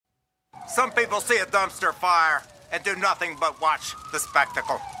Some people see a dumpster fire and do nothing but watch the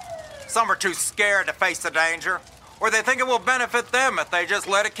spectacle. Some are too scared to face the danger, or they think it will benefit them if they just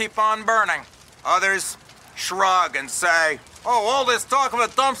let it keep on burning. Others shrug and say, oh, all this talk of a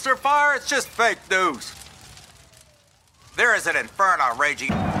dumpster fire, it's just fake news. There is an inferno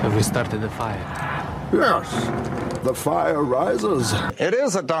raging. Have we started the fire? Yes. The fire rises. It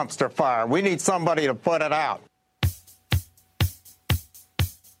is a dumpster fire. We need somebody to put it out.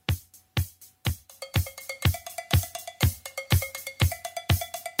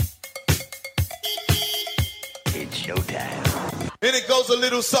 It's showtime. And it goes a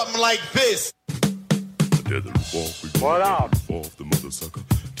little something like this. What up? Off the mother sucker.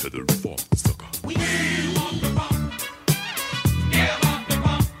 Tether off the sucker. We want the bump. Give up the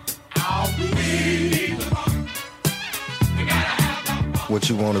bump. Oh, we need the bump. We gotta have the bump. What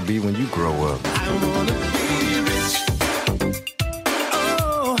you want to be when you grow up. I wanna be rich.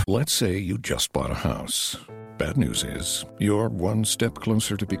 Oh. Let's say you just bought a house. Bad news is, you're one step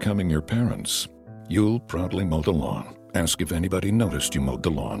closer to becoming your parents. You'll proudly mow the lawn. Ask if anybody noticed you mowed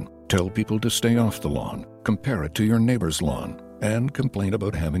the lawn. Tell people to stay off the lawn. Compare it to your neighbor's lawn. And complain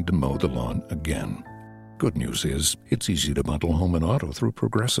about having to mow the lawn again. Good news is, it's easy to bundle home and auto through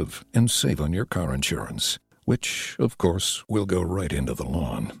Progressive and save on your car insurance, which, of course, will go right into the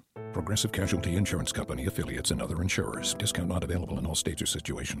lawn. Progressive Casualty Insurance Company, affiliates, and other insurers. Discount not available in all states or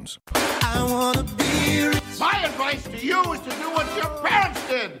situations. I wanna be rich. My advice to you is to do what your parents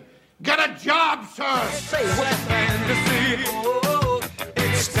did. Get a job, sir. Say what fantasy. Oh,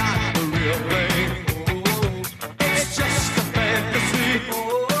 it's not the real thing. Oh, it's just a fantasy.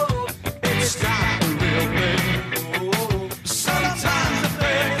 Oh, it's not the real thing. Oh, sometimes the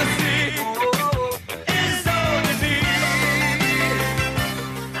fantasy is all you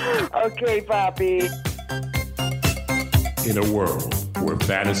need. Okay, Poppy. In a world where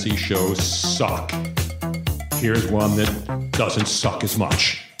fantasy shows suck, here's one that doesn't suck as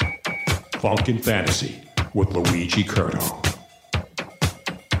much. Funkin' Fantasy with Luigi Curto.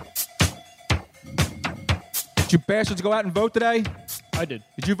 Did you bastards go out and vote today? I did.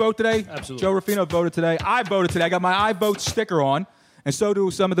 Did you vote today? Absolutely. Joe Ruffino voted today. I voted today. I got my I vote sticker on. And so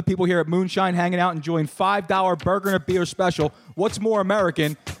do some of the people here at Moonshine hanging out enjoying $5 burger and a beer special. What's more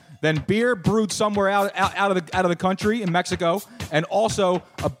American than beer brewed somewhere out of the country in Mexico, and also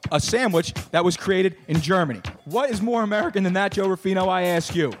a sandwich that was created in Germany? What is more American than that, Joe Ruffino, I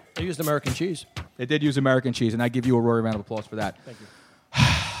ask you? They used American cheese. They did use American cheese, and I give you a roaring round of applause for that. Thank you.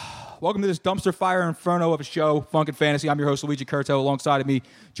 Welcome to this dumpster fire inferno of a show, Funkin' Fantasy. I'm your host, Luigi Curto. Alongside of me,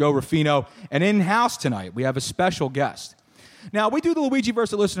 Joe Ruffino. And in-house tonight, we have a special guest. Now, we do the Luigi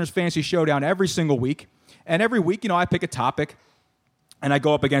vs. Listeners Fantasy Showdown every single week. And every week, I pick a topic, and I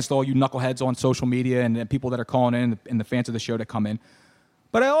go up against all you knuckleheads on social media and people that are calling in and the fans of the show that come in.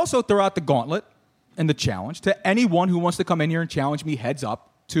 But I also throw out the gauntlet and the challenge to anyone who wants to come in here and challenge me heads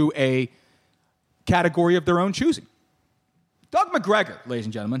up to a category of their own choosing. Doug McGregor, ladies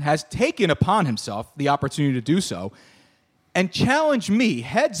and gentlemen, has taken upon himself the opportunity to do so and challenge me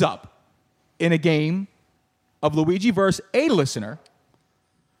heads up in a game of Luigi versus a listener.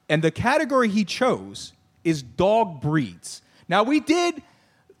 And the category he chose is dog breeds. Now, we did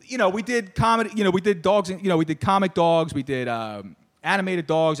comedy, we did dogs, we did comic dogs, we did animated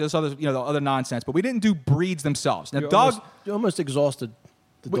dogs, this other, the other nonsense, but we didn't do breeds themselves. Now, You almost exhausted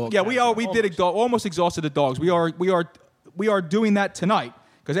the dog. Almost exhausted the dogs. We are doing that tonight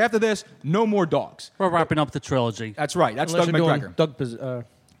because after this, no more dogs. We're wrapping up the trilogy. That's right. That's Unless Doug you're McGregor.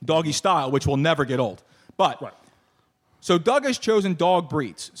 Doggy style, which will never get old. But Right. So Doug has chosen dog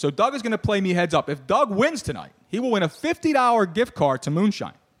breeds. So Doug is going to play me heads up. If Doug wins tonight, he will win a $50 gift card to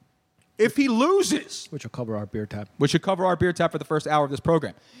Moonshine. If he loses, which will cover our beer tab. Which should cover our beer tab for the first hour of this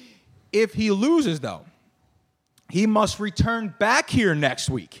program. If he loses, though, he must return back here next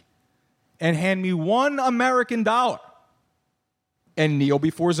week and hand me $1 American and kneel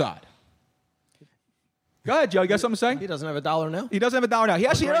before Zod. Go ahead, Joe. You got something to say? He doesn't have $1 now? He doesn't have $1 now. He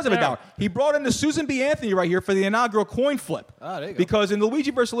actually does have $1. He brought in the Susan B. Anthony right here for the inaugural coin flip. There you go. Because in the Luigi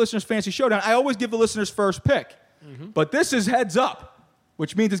vs. Listeners Fantasy Showdown, I always give the listeners first pick. Mm-hmm. But this is heads up,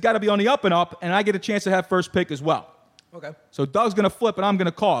 which means it's got to be on the up and up, and I get a chance to have first pick as well. Okay. So Doug's going to flip, and I'm going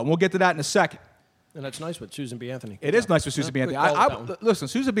to call, and we'll get to that in a second. And that's nice with Susan B. Anthony. It is nice with Susan B. Anthony. Listen,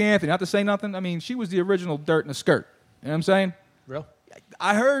 Susan B. Anthony, not to say nothing, I mean, she was the original dirt in a skirt. You know what I'm saying? Real?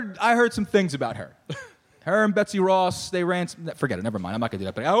 I heard some things about her. Her and Betsy Ross, they ran. Forget it. Never mind. I'm not going to do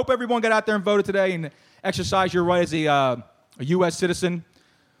that. But I hope everyone got out there and voted today and exercised your right as a U.S. citizen,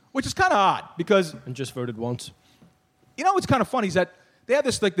 which is kind of odd because. And just voted once. You know what's kind of funny is that they have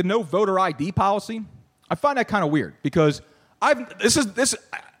this the no voter ID policy. I find that kind of weird because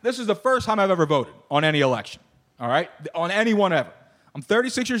this is the first time I've ever voted on any election, all right? On anyone ever. I'm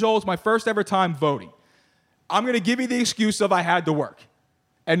 36 years old. It's my first ever time voting. I'm going to give you the excuse of I had to work.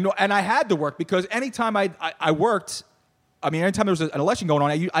 And I had to work because anytime I worked, anytime there was an election going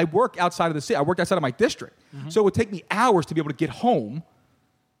on, I work outside of the city. I worked outside of my district. So it would take me hours to be able to get home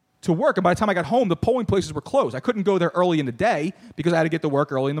to work. And by the time I got home, the polling places were closed. I couldn't go there early in the day because I had to get to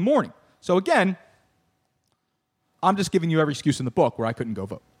work early in the morning. So again, I'm just giving you every excuse in the book where I couldn't go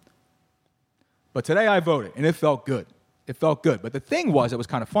vote. But today I voted, and it felt good. It felt good. But the thing was, it was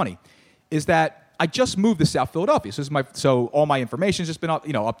kind of funny, is that I just moved to South Philadelphia. So all my information's just been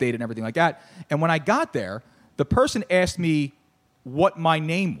updated and everything like that. And when I got there, the person asked me what my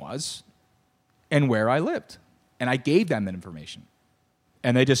name was and where I lived. And I gave them that information.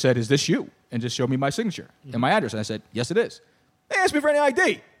 And they just said, "Is this you?" And just showed me my signature and my address. And I said, "Yes, it is." They asked me for any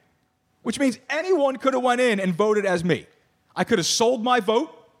ID, which means anyone could have went in and voted as me. I could have sold my vote.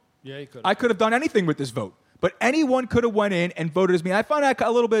 Yeah, you could. I could have done anything with this vote. But anyone could have went in and voted as me. I found out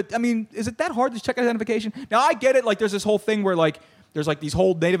a little bit, is it that hard to check identification? Now, I get it. Like, there's this whole thing where, like, there's, like, these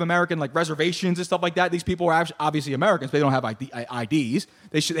whole Native American, like, reservations and stuff like that. These people are obviously Americans. But they don't have IDs.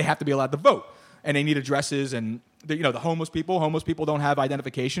 They have to be allowed to vote. And they need addresses. And, the homeless people don't have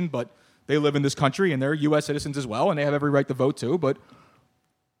identification, but they live in this country, and they're U.S. citizens as well, and they have every right to vote, too. But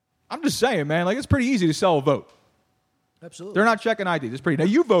I'm just saying, man, like, it's pretty easy to sell a vote. Absolutely. They're not checking IDs. It's pretty. Now,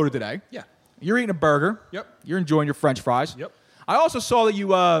 you voted today. Yeah. You're eating a burger. Yep. You're enjoying your French fries. Yep. I also saw that you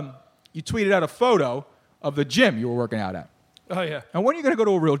tweeted out a photo of the gym you were working out at. Oh, yeah. And when are you going to go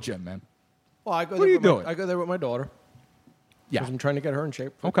to a real gym, man? Well, I go What there are you with my- doing? I go there with my daughter. Yeah. 'Cause I'm trying to get her in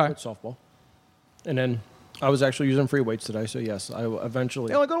shape for Okay. with softball. And then I was actually using free weights today, so yes, I will eventually.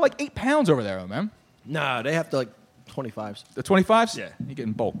 They only go to like 8 pounds over there, man. Nah, they have to 25s. The 25s? Yeah. You're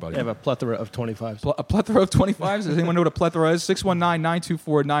getting bulk, buddy. They have a plethora of 25s. A plethora of 25s? Does anyone know what a plethora is?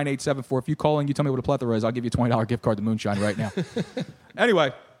 619-924-9874. If you call in, you tell me what a plethora is, I'll give you a $20 gift card to Moonshine right now.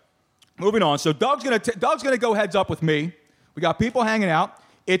 Anyway, moving on. So Doug's gonna go heads up with me. We got people hanging out.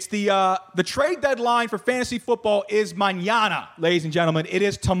 It's the trade deadline for fantasy football is mañana, ladies and gentlemen. It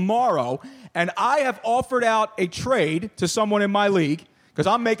is tomorrow, and I have offered out a trade to someone in my league because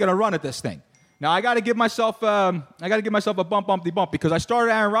I'm making a run at this thing. Now I got to give myself a bump because I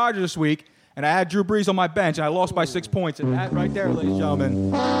started Aaron Rodgers this week, and I had Drew Brees on my bench, and I lost by 6 points. And that right there, ladies and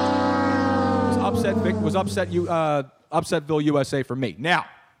gentlemen, was Upsetville, USA for me. Now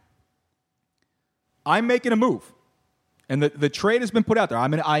I'm making a move. And the trade has been put out there.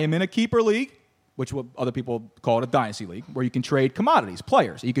 I am in a keeper league, which other people call it a dynasty league, where you can trade commodities,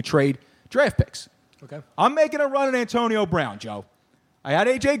 players. You could trade draft picks. Okay. I'm making a run at Antonio Brown, Joe. I had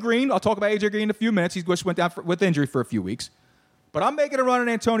A.J. Green. I'll talk about A.J. Green in a few minutes. He just went down with injury for a few weeks. But I'm making a run at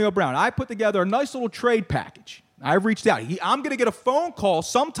Antonio Brown. I put together a nice little trade package. I've reached out. I'm going to get a phone call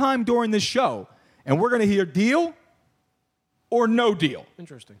sometime during this show, and we're going to hear deal or no deal.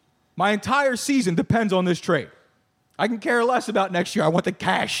 Interesting. My entire season depends on this trade. I can care less about next year. I want the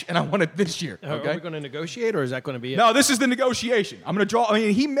cash, and I want it this year. Okay? Are we going to negotiate, or is that going to be it? No, this is the negotiation. I'm going to draw.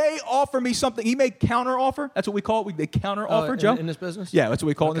 He may offer me something. He may counter offer. That's what we call it. They counter offer, Joe. In this business? Yeah, that's what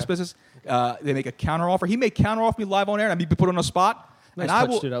we call it in this business. They make a counter offer. He may counter offer me live on air, and I'd be put on a spot. Nice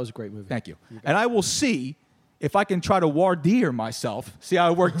and touch, dude. That was a great movie. Thank you. And I will see if I can try to Wardeer myself. See how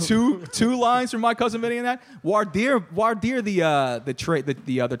I work two lines from my cousin Vinny in that. Wardeer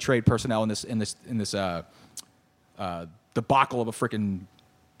the other trade personnel in this debacle of a freaking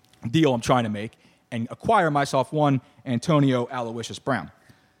deal I'm trying to make, and acquire myself one Antonio Aloysius Brown.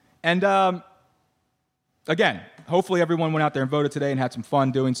 And again, hopefully everyone went out there and voted today and had some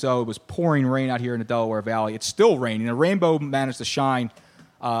fun doing so. It was pouring rain out here in the Delaware Valley. It's still raining. The rainbow managed to shine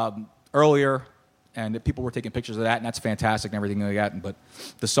earlier, and people were taking pictures of that, and that's fantastic and everything like that. But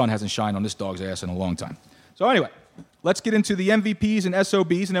the sun hasn't shined on this dog's ass in a long time. So anyway, let's get into the MVPs and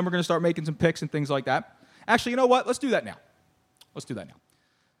SOBs, and then we're going to start making some picks and things like that. Actually, you know what? Let's do that now.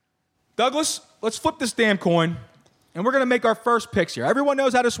 Douglas, let's flip this damn coin, and we're going to make our first picks here. Everyone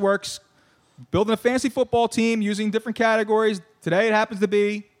knows how this works. Building a fantasy football team using different categories. Today it happens to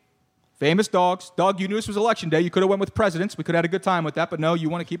be famous dogs. Doug, you knew this was election day. You could have went with presidents. We could have had a good time with that, but no, you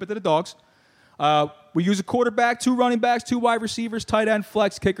want to keep it to the dogs. We use a quarterback, 2 running backs, 2 wide receivers, tight end,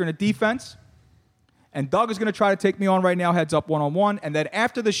 flex, kicker, and a defense. And Doug is going to try to take me on right now, heads up one-on-one. And then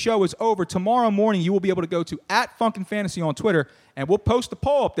after the show is over, tomorrow morning, you will be able to go to @FunkinFantasy on Twitter, and we'll post the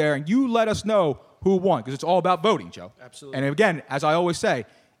poll up there, and you let us know who won, because it's all about voting, Joe. Absolutely. And again, as I always say,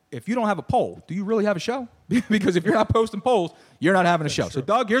 if you don't have a poll, do you really have a show? Because if you're not posting polls, you're not having a show. So,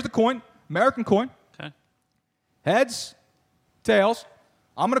 Doug, here's the coin, American coin. Okay. Heads, tails.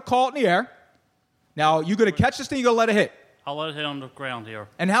 I'm going to call it in the air. Now, you're going to catch this thing, you're going to let it hit. I'll let it hit on the ground here.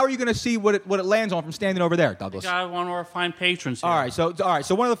 And how are you going to see what it lands on from standing over there, Douglas? We got one of our fine patrons here. All right, so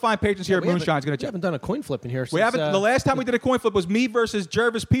one of the fine patrons here at Moonshine is going to We haven't done a coin flip in here since... We haven't. The last time we did a coin flip was me versus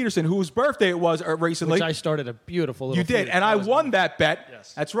Jervis Peterson, whose birthday it was recently. Which I started a beautiful little You did, feud. and I won that bet.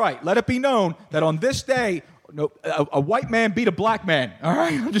 Yes. That's right. Let it be known that on this day, a white man beat a black man. All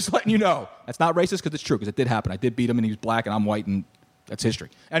right? I'm just letting you know. That's not racist because it's true, because it did happen. I did beat him, and he was black, and I'm white, and that's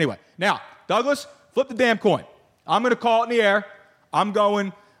history. Anyway, now, Douglas, flip the damn coin. I'm going to call it in the air. I'm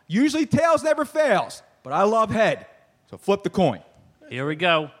going, usually tails never fails, but I love head. So flip the coin. Here we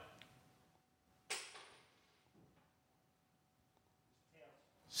go.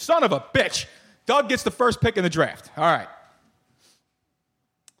 Son of a bitch. Doug gets the first pick in the draft. All right.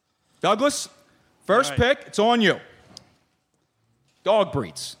 Douglas, first All right. pick, it's on you. Dog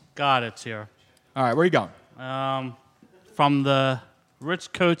breeds. Got it here. All right, where are you going? From the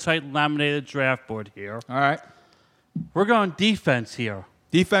Rich Kotite laminated draft board here. All right. We're going defense here.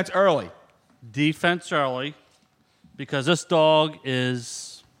 Defense early. Defense early, because this dog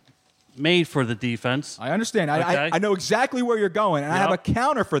is made for the defense. I understand. Okay. I know exactly where you're going, and I Yep. have a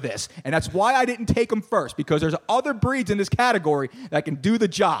counter for this. And that's why I didn't take him first, because there's other breeds in this category that can do the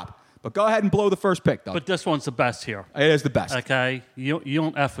job. But go ahead and blow the first pick, Doug. But this one's the best here. It is the best. Okay? You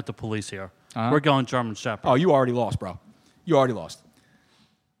don't F with the police here. We're going German Shepherd. Oh, you already lost, bro. You already lost.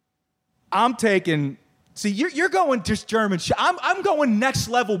 I'm taking... See, you're going just German... I'm going next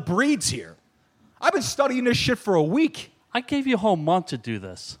level breeds here. I've been studying this shit for a week. I gave you a whole month to do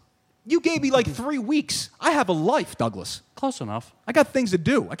this. You gave me like 3 weeks. I have a life, Douglas. Close enough. I got things to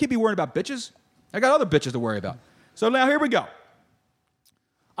do. I can't be worrying about bitches. I got other bitches to worry about. So now here we go.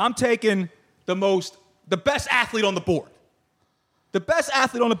 I'm taking the best athlete on the board. The best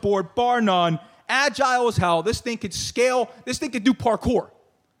athlete on the board, bar none. Agile as hell. This thing could scale. This thing could do parkour.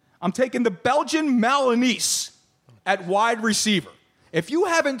 I'm taking the Belgian Malinois at wide receiver. If you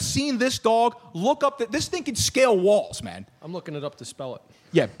haven't seen this dog, look up this thing can scale walls, man. I'm looking it up to spell it.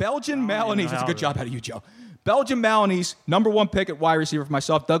 Yeah, Belgian Malinois. That's a how good to- job out of you, Joe. Belgian Malinois, number 1 pick at wide receiver for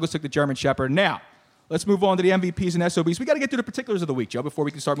myself. Douglas took the German Shepherd. Now, let's move on to the MVPs and SOBs. We got to get to the particulars of the week, Joe, before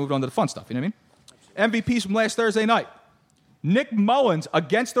we can start moving on to the fun stuff. You know what I mean? MVPs from last Thursday night. Nick Mullins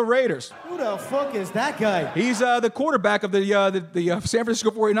against the Raiders. Who the fuck is that guy? He's the quarterback of the San Francisco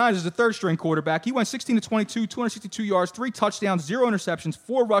 49ers. Is the third-string quarterback. He went 16 to 22, 262 yards, 3 touchdowns, 0 interceptions,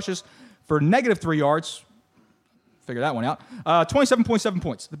 4 rushes for -3 yards. Figure that one out. 27.7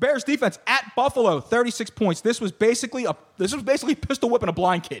 points. The Bears defense at Buffalo, 36 points. This was basically pistol whipping a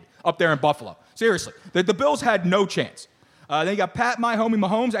blind kid up there in Buffalo. Seriously, the Bills had no chance. Then you got Pat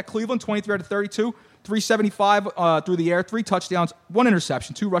Mahomes at Cleveland, 23 out of 32. 375 through the air, 3 touchdowns, 1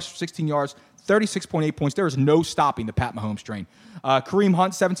 interception, 2 rushes for 16 yards, 36.8 points. There is no stopping the Pat Mahomes train. Kareem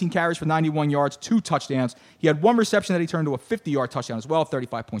Hunt, 17 carries for 91 yards, 2 touchdowns. He had 1 reception that he turned to a 50-yard touchdown as well,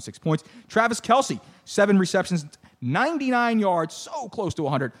 35.6 points. Travis Kelce, 7 receptions, 99 yards, so close to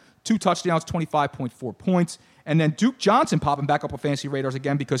 100, 2 touchdowns, 25.4 points. And then Duke Johnson popping back up with Fantasy Radars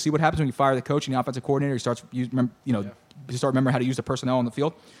again, because see what happens when you fire the coach and the offensive coordinator. He starts, you start remembering how to use the personnel on the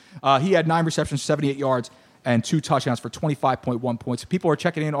field. He had 9 receptions, 78 yards, and 2 touchdowns for 25.1 points. People are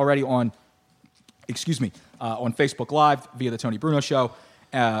checking in already on Facebook Live via the Tony Bruno Show,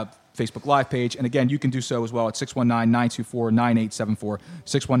 Facebook Live page. And again, you can do so as well at 619-924-9874,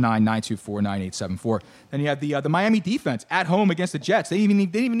 619-924-9874. Then you have the Miami defense at home against the Jets. They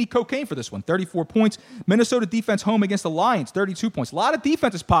didn't even need cocaine for this one, 34 points. Minnesota defense home against the Lions, 32 points. A lot of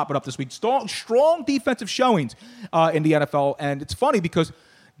defenses popping up this week. Strong defensive showings in the NFL. And it's funny because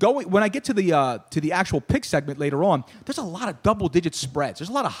when I get to the actual pick segment later on, there's a lot of double-digit spreads. There's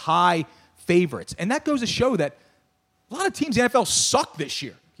a lot of high favorites. And that goes to show that a lot of teams in the NFL suck this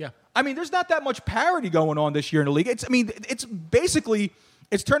year. Yeah. I mean, there's not that much parity going on this year in the league. It's turned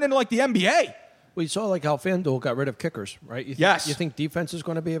into like the NBA. Well, you saw like how FanDuel got rid of kickers, right? Yes. You think defense is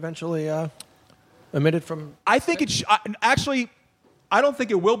going to be eventually omitted from... I think actually, I don't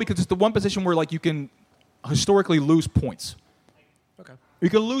think it will, because it's the one position where like you can historically lose points. Okay. You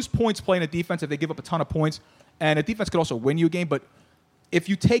can lose points playing a defense if they give up a ton of points, and a defense could also win you a game, but if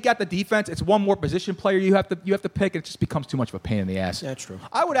you take out the defense, it's one more position player you have to pick, and it just becomes too much of a pain in the ass. That's true.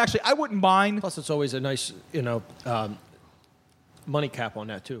 I wouldn't mind. Plus, it's always a nice, money cap on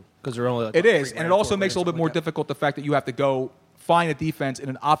that too, because they're only like It is, $3 and it grand, also $4 makes it a little bit grand, more something like difficult the fact that you have to go find a defense in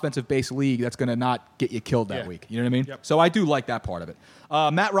an offensive-based league that's going to not get you killed that week. You know what I mean? Yep. So I do like that part of it.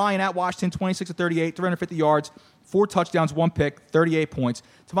 Matt Ryan at Washington, 26 to 38, 350 yards, 4 touchdowns, 1 pick, 38 points.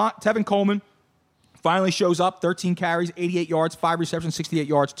 Tevin Coleman finally shows up, 13 carries, 88 yards, 5 receptions, 68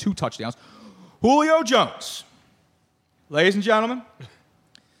 yards, 2 touchdowns. Julio Jones. Ladies and gentlemen,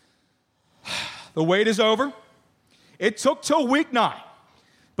 the wait is over. It took till week 9,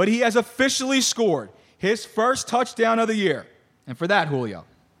 but he has officially scored his first touchdown of the year. And for that, Julio.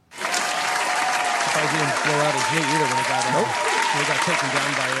 Surprised he didn't blow out his knee either when he got taken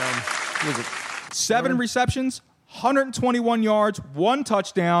down by, what was it? 7 receptions, 121 yards, 1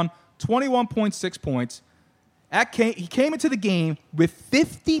 touchdown, 21.6 points. He came into the game with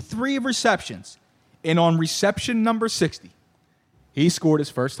 53 receptions, and on reception number 60, he scored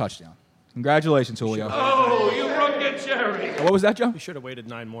his first touchdown. Congratulations, Julio. Oh, you rookie cherry. What was that, Joe? He should have waited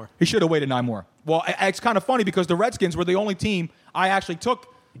 9 more. He should have waited 9 more. Well, it's kind of funny because the Redskins were the only team I actually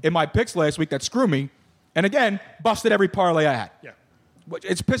took in my picks last week that screwed me, and again, busted every parlay I had. Yeah.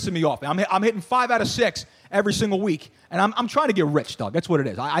 It's pissing me off. I'm hitting 5 out of 6 every single week, and I'm trying to get rich, Doug. That's what it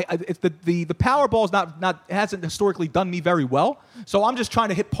is. It's the Powerball is hasn't historically done me very well, so I'm just trying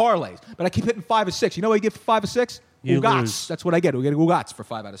to hit parlays. But I keep hitting 5 of 6. You know what you get for 5 of 6? You Ugats. lose. That's what I get. We get Ugats for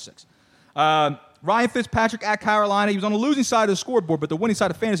 5 out of 6. Ryan Fitzpatrick at Carolina. He was on the losing side of the scoreboard, but the winning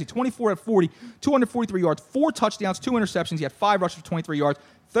side of fantasy. 24 at 40, 243 yards, 4 touchdowns, 2 interceptions. He had 5 rushes for 23 yards,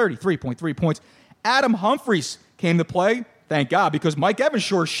 33.3 points. Adam Humphries came to play. Thank God, because Mike Evans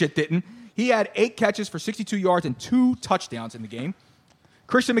sure as shit didn't. He had 8 catches for 62 yards and 2 touchdowns in the game.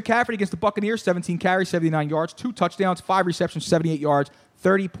 Christian McCaffrey against the Buccaneers, 17 carries, 79 yards, 2 touchdowns, 5 receptions, 78 yards,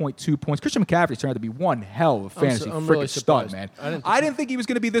 30.2 points. Christian McCaffrey turned out to be one hell of a fantasy I'm freaking really stud, surprised. man. I didn't think he was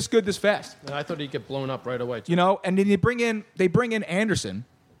going to be this good this fast. I thought he'd get blown up right away. You know, and then they bring in Anderson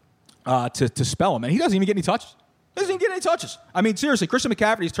to spell him, and he doesn't even get any touches. I mean, seriously, Christian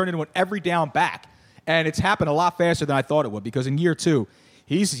McCaffrey's turned into an every down back, and it's happened a lot faster than I thought it would because in year 2,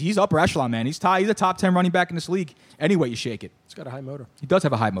 he's upper echelon, man. He's a top 10 running back in this league. Any way you shake it. He's got a high motor. He does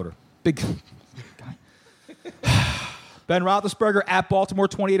have a high motor. Big guy. Ben Roethlisberger at Baltimore,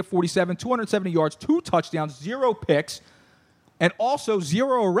 28 of 47, 270 yards, 2 touchdowns, 0 picks, and also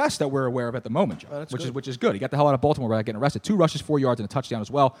 0 arrests that we're aware of at the moment, Joe, which is good. He got the hell out of Baltimore without getting arrested. 2 rushes, 4 yards, and a touchdown as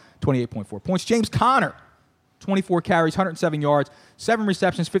well, 28.4 points. James Conner, 24 carries, 107 yards, 7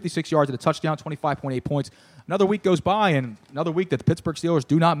 receptions, 56 yards, and a touchdown, 25.8 points. Another week goes by, and another week that the Pittsburgh Steelers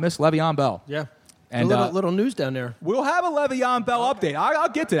do not miss Le'Veon Bell. Yeah. And little news down there. We'll have a Le'Veon Bell update. I'll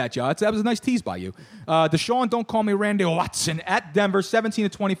get to that, Joe. That was a nice tease by you. Deshaun, don't call me Randy Watson at Denver, 17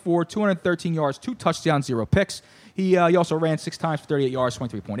 of 24, 213 yards, 2 touchdowns, 0 picks. He also ran 6 times for 38 yards,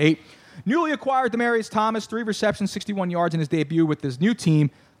 23.8. Newly acquired Demaryius Thomas, 3 receptions, 61 yards in his debut with his new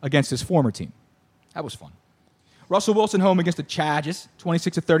team against his former team. That was fun. Russell Wilson home against the Chargers,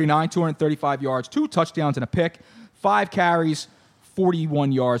 26 of 39, 235 yards, 2 touchdowns and a pick, 5 carries,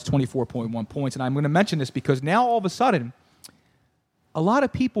 41 yards, 24.1 points. And I'm going to mention this because now all of a sudden, a lot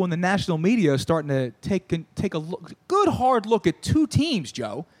of people in the national media are starting to take a good hard look at 2 teams,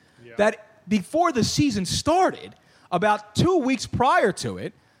 Joe, that before the season started, about 2 weeks prior to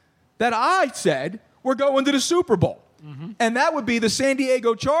it, that I said we're going to the Super Bowl. Mm-hmm. And that would be the San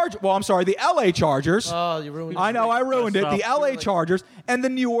Diego Chargers. Well, I'm sorry, the LA Chargers. Oh, you ruined it. I know, I ruined it. The LA Chargers and the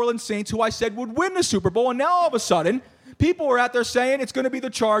New Orleans Saints, who I said would win the Super Bowl. And now all of a sudden, people are out there saying it's going to be the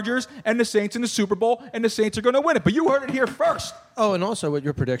Chargers and the Saints in the Super Bowl, and the Saints are going to win it. But you heard it here first. Oh, and also with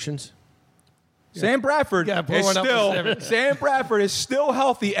your predictions. Sam Bradford is still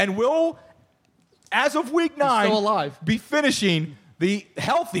healthy and will, as of week 9, still alive. Be finishing the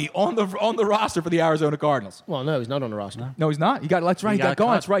healthy on the roster for the Arizona Cardinals. Well, no, he's not on the roster. No, he's not. That's right. He got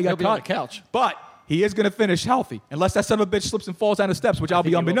gone. That's right. He got He'll be on the couch. But he is going to finish healthy, unless that son of a bitch slips and falls down the steps, which I'll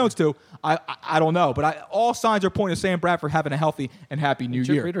be unbeknownst to. I don't know, but all signs are pointing to Sam Bradford having a healthy and happy New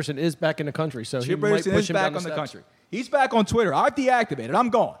Year. Chip Peterson is back in the country, so Chip he might Peterson push is him back down on the steps. country. He's back on Twitter. I've deactivated. I'm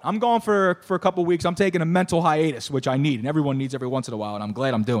gone for a couple weeks. I'm taking a mental hiatus, which I need, and everyone needs every once in a while, and I'm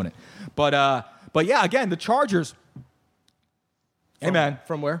glad I'm doing it. But yeah, again, the Chargers.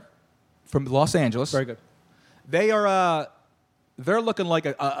 From where? From Los Angeles. Very good. They're looking like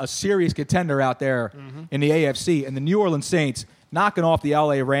a serious contender out there in the AFC, and the New Orleans Saints knocking off the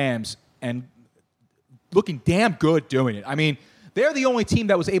LA Rams and looking damn good doing it. I mean, they're the only team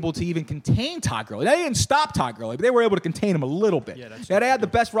that was able to even contain Todd Gurley. They didn't stop Todd Gurley, but they were able to contain him a little bit. Yeah, they had the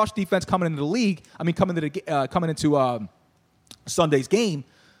best rush defense coming into the league. I mean, coming into Sunday's game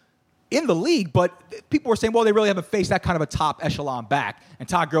in the league, but people were saying, well, they really haven't faced that kind of a top echelon back, and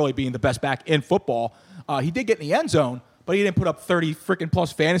Todd Gurley being the best back in football. He did get in the end zone, but he didn't put up 30 freaking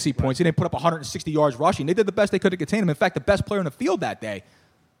plus fantasy points. He didn't put up 160 yards rushing. They did the best they could to contain him. In fact, the best player on the field that day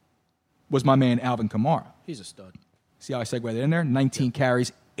was my man Alvin Kamara. He's a stud. See how I segued in there? 19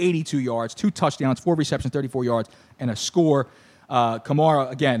 carries, 82 yards, 2 touchdowns, 4 receptions, 34 yards, and a score. Kamara,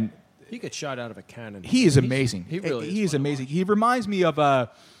 again. He gets shot out of a cannon. He is amazing. He really is. He is amazing. He reminds me of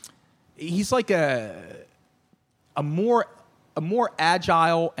he's like a more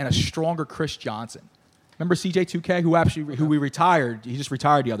agile and a stronger Chris Johnson. Remember CJ2K, who we retired? He just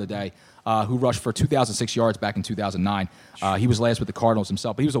retired the other day. Who rushed for 2,006 yards back in 2009. He was last with the Cardinals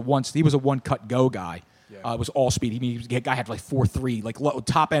himself, but he was a one-cut go guy. It was all speed. The guy had like 4.3, like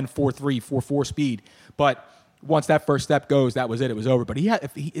top end 4.3, 4.4 speed. But once that first step goes, that was it. It was over. But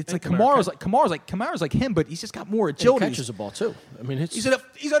it's like Kamara's like him, but he's just got more agility. He catches the ball too. I mean, he's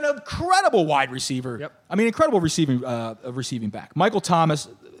an incredible wide receiver. Yep. I mean, incredible receiving back. Michael Thomas.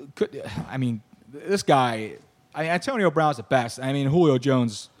 This guy. Antonio Brown's the best. I mean, Julio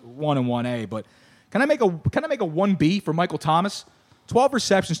Jones 1 and 1A. But can I make a 1B for Michael Thomas? 12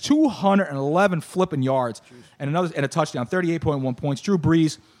 receptions, 211 flipping yards, and a touchdown. 38.1 points. Drew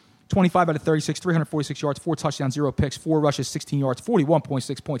Brees, 25 out of 36, 346 yards, 4 touchdowns, 0 picks, 4 rushes, 16 yards,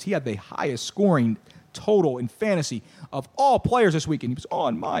 41.6 points. He had the highest scoring total in fantasy of all players this weekend. He was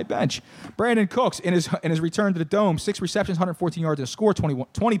on my bench. Brandon Cooks in his return to the Dome, 6 receptions, 114 yards, and a score,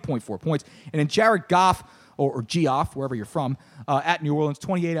 20.4 points. And then Jared Goff, or Geoff, wherever you're from, at New Orleans,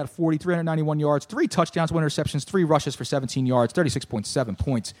 28 out of 40, 391 yards, 3 touchdowns, 1 interceptions, 3 rushes for 17 yards, 36.7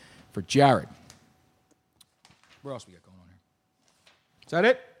 points for Jared. What else we got going on here? Is that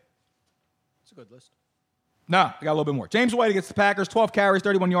it? It's a good list. No, I got a little bit more. James White against the Packers, 12 carries,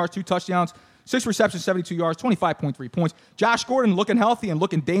 31 yards, 2 touchdowns, 6 receptions, 72 yards, 25.3 points. Josh Gordon looking healthy and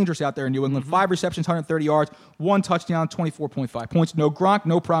looking dangerous out there in New England. 5 receptions, 130 yards, 1 touchdown, 24.5 points. No Gronk,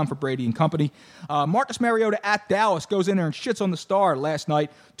 no problem for Brady and company. Marcus Mariota at Dallas goes in there and shits on the star last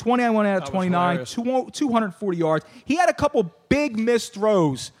night. 21 out of 29, 240 yards. He had a couple big missed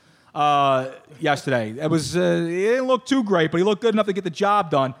throws yesterday. It didn't look too great, but he looked good enough to get the job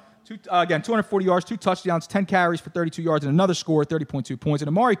done. 240 yards, 2 touchdowns, 10 carries for 32 yards, and another score, 30.2 points. And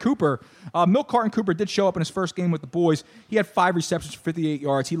Amari Cooper, Milk Carton Cooper did show up in his first game with the boys. He had 5 receptions for 58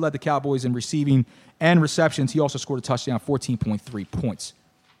 yards. He led the Cowboys in receiving and receptions. He also scored a touchdown, 14.3 points.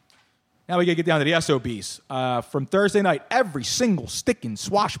 Now we got to get down to the SOBs. From Thursday night, every single sticking,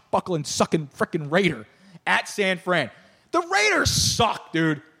 swashbuckling, sucking frickin' Raider at San Fran. The Raiders suck,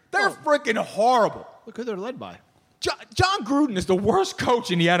 dude. They're frickin' horrible. Look who they're led by. John Gruden is the worst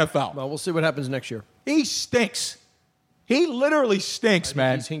coach in the NFL. Well, we'll see what happens next year. He stinks. He literally stinks,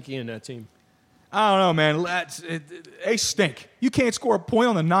 man. He's hinky in that team. I don't know, man. They stink. You can't score a point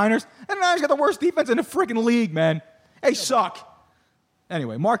on the Niners. And the Niners got the worst defense in the freaking league, man. They suck.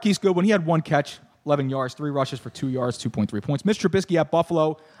 Anyway, Marquise Goodwin, he had 1 catch, 11 yards, 3 rushes for 2 yards, 2.3 points. Mitch Trubisky at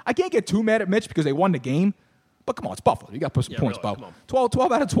Buffalo. I can't get too mad at Mitch because they won the game. But come on, it's Buffalo. You got to put some points, really, Bo.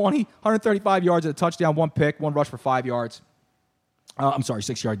 12 out of 20, 135 yards at a touchdown, 1 pick, 1 rush for 5 yards.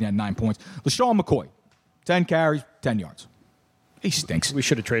 6 yards, and 9 points. LaShawn McCoy, 10 carries, 10 yards. He stinks. We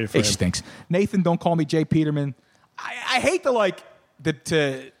should have traded for him. He stinks. Nathan, don't call me Jay Peterman. I hate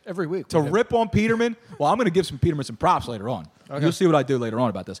to every week to rip on Peterman. Well, I'm going to give Peterman some props later on. Okay. You'll see what I do later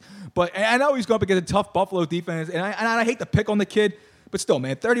on about this. But I know he's going up against a tough Buffalo defense, and I hate to pick on the kid. But still,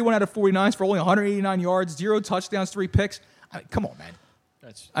 man, 31 out of 49 for only 189 yards, 0 touchdowns, 3 picks. I mean, come on,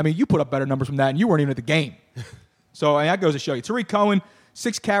 man. You put up better numbers from that, and you weren't even at the game. So that goes to show you. Tariq Cohen,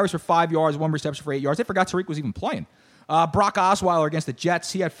 6 carries for 5 yards, 1 reception for 8 yards. They forgot Tariq was even playing. Brock Osweiler against the Jets.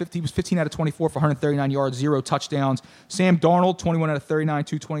 He was 15 out of 24 for 139 yards, 0 touchdowns. Sam Darnold, 21 out of 39,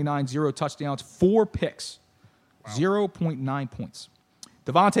 229, 0 touchdowns, 4 picks, 0.9 points.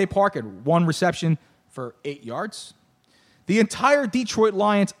 Devontae Parker, 1 reception for 8 yards. The entire Detroit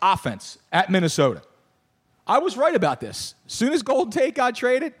Lions offense at Minnesota. I was right about this. As soon as Golden Tate got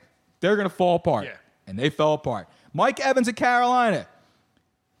traded, they're going to fall apart. Yeah. And they fell apart. Mike Evans at Carolina.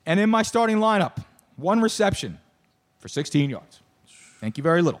 And in my starting lineup, 1 reception for 16 yards. Thank you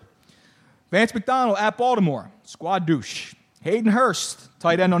very little. Vance McDonald at Baltimore. Squad douche. Hayden Hurst,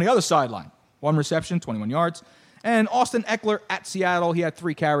 tight end on the other sideline. 1 reception, 21 yards. And Austin Eckler at Seattle. He had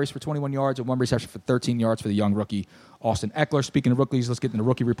 3 carries for 21 yards and 1 reception for 13 yards for the young rookie, Austin Eckler. Speaking of rookies, let's get into the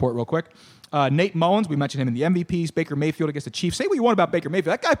rookie report real quick. Nate Mullins, we mentioned him in the MVPs. Baker Mayfield against the Chiefs. Say what you want about Baker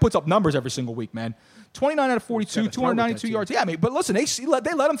Mayfield. That guy puts up numbers every single week, man. 29 out of 42, 292 yards. Yeah, but listen, they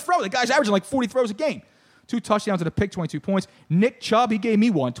let him throw. The guy's averaging like 40 throws a game. 2 touchdowns and a pick, 22 points. Nick Chubb, he gave me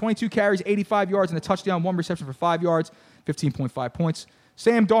 1. 22 carries, 85 yards and a touchdown, 1 reception for 5 yards, 15.5 points.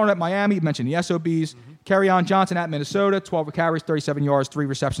 Sam Darnold at Miami, you mentioned the SOBs. Kerryon Johnson at Minnesota, 12 carries, 37 yards, 3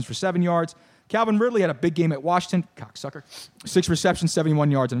 receptions for 7 yards. Calvin Ridley had a big game at Washington. Cocksucker. 6 receptions, 71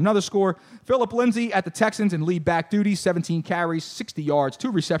 yards, and another score. Phillip Lindsay at the Texans in lead back duty, 17 carries, 60 yards,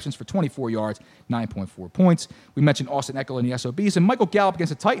 2 receptions for 24 yards, 9.4 points. We mentioned Austin Eckler in the SOBs. And Michael Gallup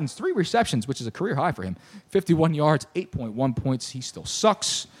against the Titans, 3 receptions, which is a career high for him. 51 yards, 8.1 points. He still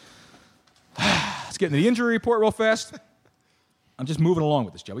sucks. Let's get into the injury report real fast. I'm just moving along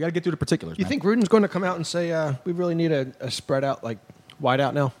with this, Joe. We got to get through the particulars, You think Gruden's going to come out and say, we really need a spread out, like, wide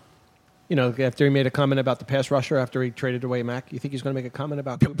out now? after he made a comment about the pass rusher after he traded away Mack, you think he's going to make a comment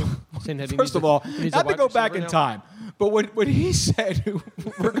about Cooper? Saying that he First needs of all, he needs not a to go wide back receiver in now? time, but when he said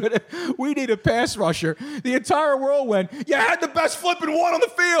we need a pass rusher, the entire world went, you had the best flipping one on the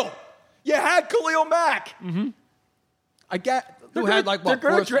field. You had Khalil Mack. Mm-hmm. I get. They're going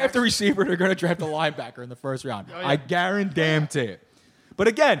to draft a receiver. They're going to draft a linebacker in the first round. Oh, yeah. I guarantee it. But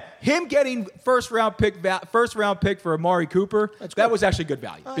again, him getting first round pick for Amari Cooper, that was actually good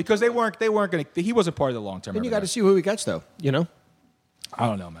value because they weren't going to. He wasn't part of the long term. Then you got to see who he gets, though. I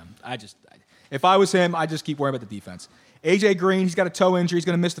don't know, man. If I was him, I just keep worrying about the defense. AJ Green, he's got a toe injury. He's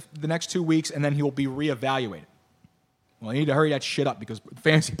going to miss the next 2 weeks, and then he will be reevaluated. Well, you need to hurry that shit up because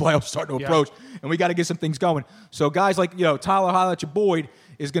fantasy playoffs starting to approach, and we got to get some things going. So guys like Tyler Highlight, your Boyd,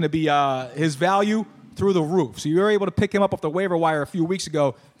 is going to be his value through the roof. So you were able to pick him up off the waiver wire a few weeks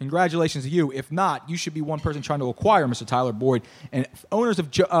ago. Congratulations to you. If not, you should be one person trying to acquire Mr. Tyler Boyd. And owners of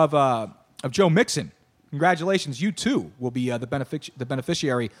Joe Mixon, congratulations. You, too, will be the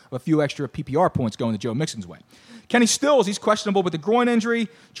beneficiary of a few extra PPR points going to Joe Mixon's way. Kenny Stills, he's questionable with the groin injury.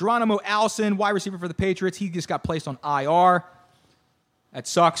 Geronimo Allison, wide receiver for the Patriots, he just got placed on IR. That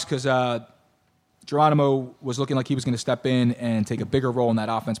sucks because Geronimo was looking like he was going to step in and take a bigger role in that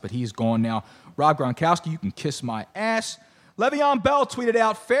offense, but he's gone now. Rob Gronkowski, you can kiss my ass. Le'Veon Bell tweeted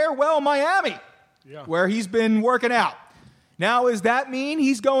out, farewell Miami, where he's been working out. Now, does that mean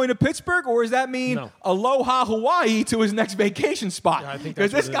he's going to Pittsburgh, or does that mean aloha Hawaii to his next vacation spot? Yeah, I think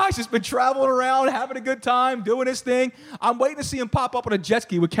because this guy's just been traveling around, having a good time, doing his thing. I'm waiting to see him pop up on a jet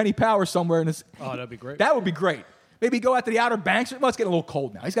ski with Kenny Powers somewhere. Oh, that'd be great. That would be great. Maybe go out to the Outer Banks. Well, it's getting a little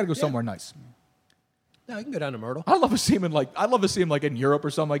cold now. He's got to go somewhere nice. No, he can go down to Myrtle. I'd love to see him in Europe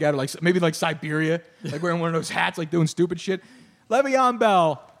or something like that, or maybe Siberia, like wearing one of those hats, like doing stupid shit. Le'Veon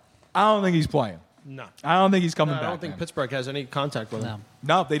Bell, I don't think he's playing. No. I don't think he's coming back. I don't think Pittsburgh has any contact with him.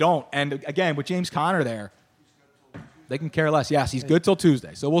 No, they don't. And again, with James Conner there, they can care less. Yes, he's good till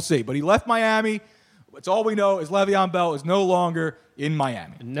Tuesday, so we'll see. But he left Miami. It's all we know is Le'Veon Bell is no longer in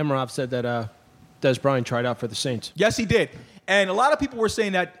Miami. And Nemerov said that Des Bryant tried out for the Saints. Yes, he did. And a lot of people were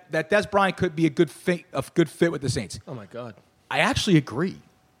saying that Des Bryant could be a good fit with the Saints. Oh, my God. I actually agree.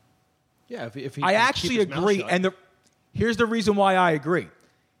 Yeah, if he I actually agree. And here's the reason why I agree,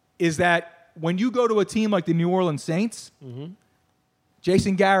 is that when you go to a team like the New Orleans Saints,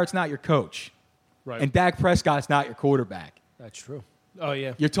 Jason Garrett's not your coach. Right. And Dak Prescott's not your quarterback. That's true. Oh,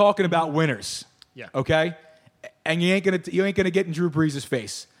 yeah. You're talking about winners. Yeah. Okay? And you ain't gonna get in Drew Brees'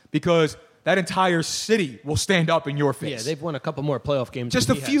 face because that entire city will stand up in your face. Yeah, they've won a couple more playoff games. Just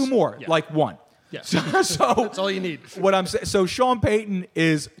a few more, like one. Yeah. So that's all you need. What I'm saying, so Sean Payton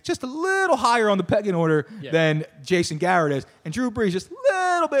is just a little higher on the pecking order than Jason Garrett is, and Drew Brees just a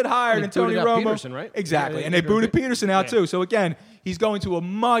little bit higher than Tony Romo. Peterson, right? Exactly, and they booted Peterson out too. So again, he's going to a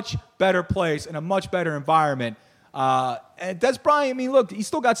much better place and a much better environment. And Des Bryant, I mean, look, he's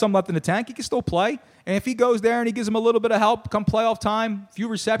still got some left in the tank. He can still play, and if he goes there and he gives him a little bit of help come playoff time, a few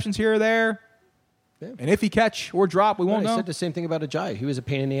receptions here or there. Yeah. And if he catch or drop, we won't know. I said the same thing about Ajayi. He was a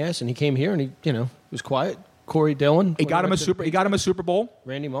pain in the ass, and he came here and he was quiet. Corey Dillon. He got him a Super Bowl.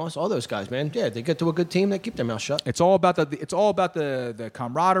 Randy Moss, all those guys, man. Yeah, they get to a good team, they keep their mouth shut. It's all about the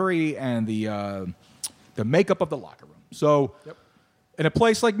camaraderie and the makeup of the locker room. So, in a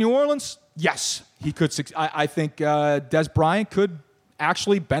place like New Orleans, yes, he could. I think Des Bryant could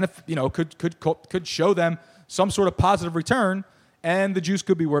actually benefit. Could show them some sort of positive return. And the juice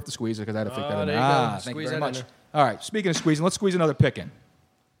could be worth the squeeze because I had to fit that in. There you go. Thank you very much. All right, speaking of squeezing, let's squeeze another pick in.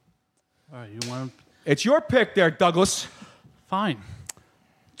 All right, you want? It's your pick there, Douglas. Fine.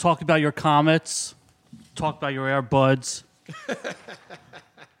 Talk about your Comets. Talk about your Airbuds.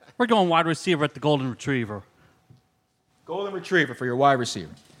 We're going wide receiver at the Golden Retriever. Golden Retriever for your wide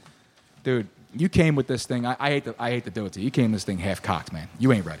receiver. Dude, you came with this thing. I hate to do it to you. You came with this thing half-cocked, man.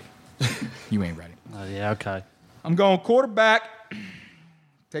 You ain't ready. You ain't ready. Oh, yeah, okay. I'm going quarterback.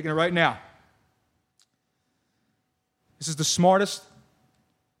 Taking it right now. This is the smartest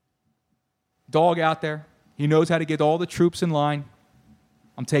dog out there. He knows how to get all the troops in line.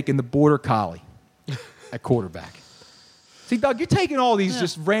 I'm taking the Border Collie at quarterback. See, Doug, you're taking all these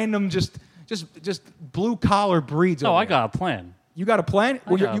just random, just blue-collar breeds. No, I got a plan. You got a plan?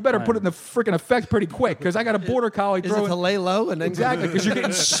 Well, you better put it in the freaking effect pretty quick because I got a Border Collie. Is it to lay low? And then exactly, because you're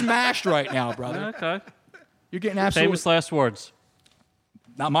getting smashed right now, brother. Okay. You're getting absolutely... Famous last words.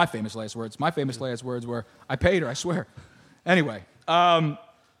 Not my famous last words. My famous last words were, I paid her, I swear. Anyway,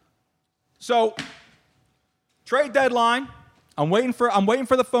 so trade deadline. I'm waiting for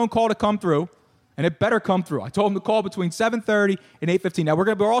the phone call to come through, and it better come through. I told him to call between 7:30 and 8:15. Now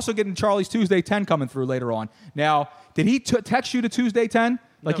we're also getting Charlie's Tuesday 10 coming through later on. Now, did he text you to Tuesday 10?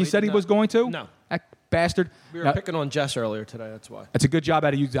 like No, he he said did he was not. going to? No. That bastard. We were Now, picking on Jess earlier today. That's why. that's a good job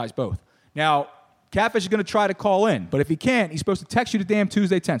out of you guys both. Now, Catfish is going to try to call in, but if he can't, he's supposed to text you the damn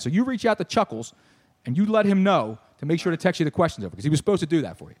Tuesday 10. So you reach out to Chuckles, and you let him know to make sure to text you the questions over because he was supposed to do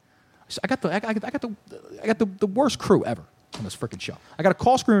that for you. I got the worst crew ever on this freaking show. I got a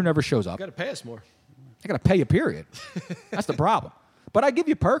call screener who never shows up. You got to pay us more. I got to pay you, period. That's the problem. But I give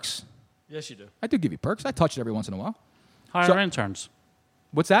you perks. Yes, you do. I do give you perks. I touch it every once in a while. Hire So- interns.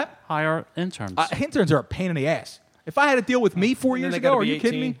 What's that? Hire interns. Interns are a pain in the ass. If I had to deal with me 4 And then years they ago, gotta are be you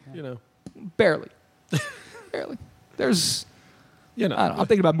kidding 18, me? You know. Barely. Barely. There's, You know. I don't know, I'm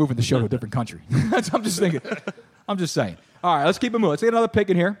thinking about moving the show to a different country. I'm just thinking. I'm just saying. All right, let's keep it moving. Let's get another pick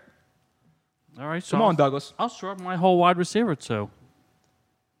in here. All right, so Come on, Douglas. I'll throw up my whole wide receiver too.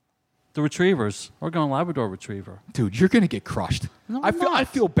 The retrievers. We're going Labrador Retriever. Dude, you're going to get crushed. No, I I'm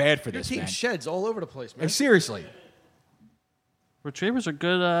feel not. bad for Your this, team man. sheds all over the place, man. Like, seriously. Retrievers are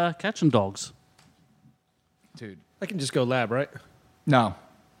good catching dogs. Dude. I can just go lab, right? No.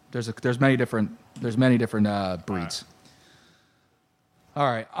 There's many different breeds. All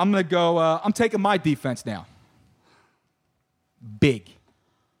right, I'm going to go I'm taking my defense now. Big.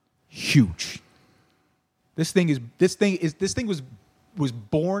 Huge. This thing was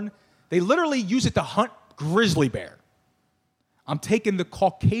born. They literally use it to hunt grizzly bear. I'm taking the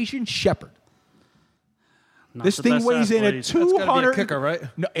Caucasian Shepherd. Not This the thing best weighs in at athlete. 200. That's gotta be a kicker, right?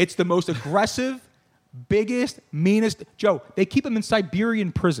 No, it's the most aggressive, biggest, meanest. Joe, they keep them in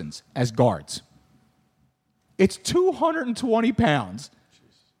Siberian prisons as guards. It's 220 pounds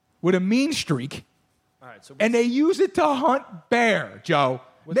with a mean streak, All right. So and they use it to hunt bear, Joe.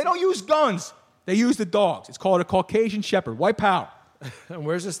 They don't use guns. They use the dogs. It's called a Caucasian Shepherd. White power. and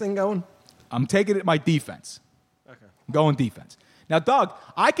where's this thing going? I'm taking it my defense. Okay. I'm going defense. Now, Doug,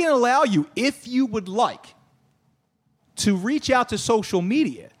 I can allow you, if you would like, to reach out to social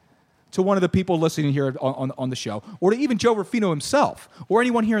media to one of the people listening here on the show, or to even Joe Ruffino himself, or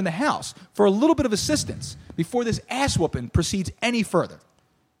anyone here in the house, for a little bit of assistance before this ass whooping proceeds any further.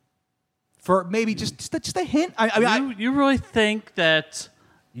 For maybe just a hint. You really think that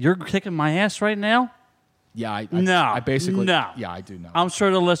you're kicking my ass right now? Yeah, No. I basically. No. Yeah, I do know. I'm sure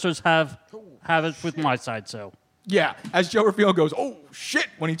the listeners have it with my side, so. Yeah, as Joe Ruffino goes, oh, shit,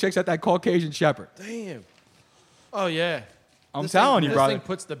 when he checks out that Caucasian Shepherd. Damn. Oh yeah. I'm telling you, brother. This thing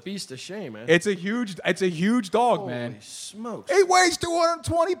puts the beast to shame, man. It's a huge dog, Holy man. smokes. It weighs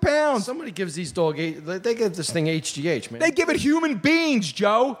 220 pounds. Somebody gives these dog they give this thing HGH, man. They give it human beings,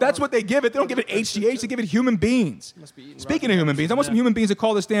 Joe. That's what they give it. They don't give it HGH. They give it human beings. Speaking of human beings, I want some human beings to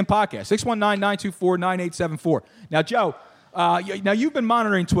call this damn podcast. 619-924-9874. Now, Joe, now you've been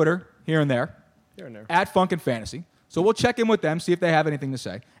monitoring Twitter here and there. Here and there. At Funkin' Fantasy. So we'll check in with them, see if they have anything to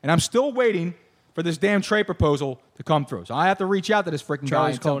say. And I'm still waiting for this damn trade proposal to come through. So I have to reach out to this freaking guy.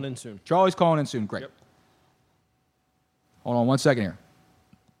 Charlie's calling in soon. Charlie's calling in soon. Great. Yep. Hold on 1 second here.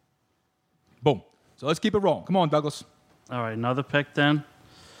 Boom. So let's keep it rolling. Come on, Douglas. All right, another pick then.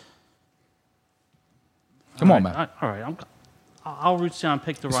 Come on, man. All right, I'll reach down and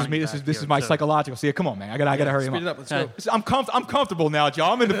pick the This is running me. back This is here, my too. psychological. See, come on, man. I gotta hurry him Speed it up. up. Let's Okay. go. I'm comfortable now, Joe.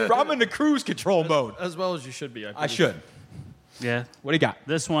 I'm in the cruise control mode. As well as you should be. I believe. should. Yeah. What do you got?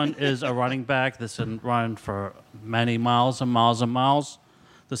 This one is a running back that's been running for many miles and miles and miles.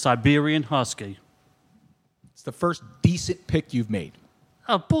 The Siberian Husky. It's the first decent pick you've made.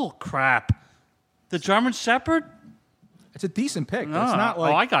 Oh, bull crap. The German Shepherd? It's a decent pick. No. It's not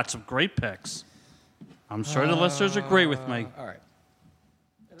like. I got some great picks. I'm sure the listeners agree with me. All right.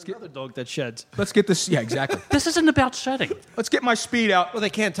 Another dog that sheds. Let's get this. Yeah, exactly. This isn't about shedding. Let's get my speed out. Well, they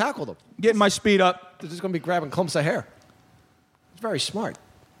can't tackle them. Getting my speed up. They're just going to be grabbing clumps of hair. It's very smart.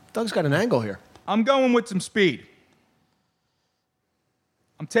 Doug's got an angle here. I'm going with some speed.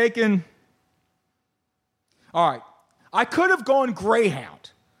 I'm taking. All right. I could have gone Greyhound,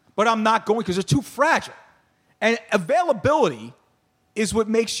 but I'm not going because they're too fragile. And availability is what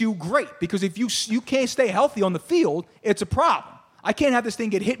makes you great because if you can't stay healthy on the field, it's a problem. I can't have this thing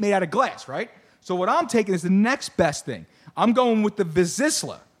get hit made out of glass, right? So what I'm taking is the next best thing. I'm going with the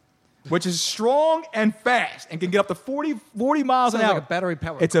Vizsla, which is strong and fast and can get up to 40 miles an Sounds hour. like a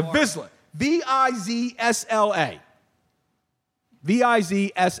battery-powered It's a car. Vizsla. Vizsla.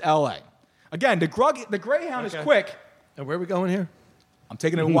 Vizsla. Again, the Greyhound is Okay. quick. And where are we going here? I'm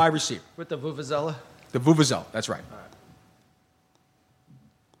taking it a wide receiver. With the Vuvuzela? The Vuvuzela. That's right.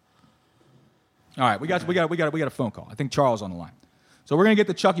 All right, we got a phone call. I think Charles on the line. So we're gonna get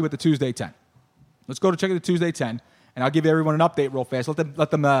to Chucky with the Tuesday 10. Let's go to Chucky the Tuesday 10, and I'll give everyone an update real fast.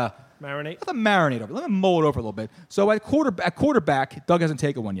 Let them Marinate. Let them marinate over. Let them mull it over a little bit. So at quarterback, Doug hasn't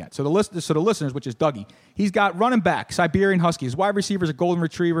taken one yet. So the listeners, which is Dougie, he's got running back, Siberian Husky. His wide receiver is a Golden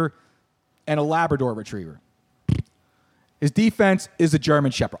Retriever and a Labrador Retriever. His defense is a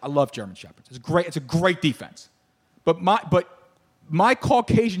German Shepherd. I love German Shepherds. It's great. It's a great defense. But my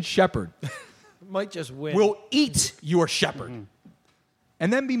Caucasian Shepherd might just win. Will eat your Shepherd,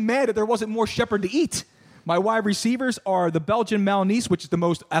 and then be mad that there wasn't more Shepherd to eat. My wide receivers are the Belgian Malinois, which is the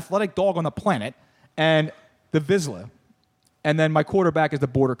most athletic dog on the planet, and the Vizsla. And then my quarterback is the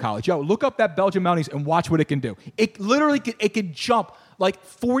Border Collie. Joe, look up that Belgian Malinois and watch what it can do. It literally can jump like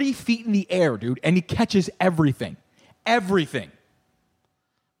 40 feet in the air, dude, and he catches everything. Everything.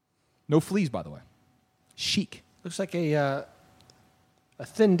 No fleas, by the way. Chic. Looks like a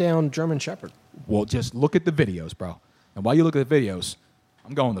thinned-down German Shepherd. Well, just look at the videos, bro. And while you look at the videos,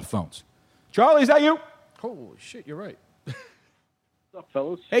 I'm going to the phones. Charlie, is that you? Holy shit, you're right. What's up,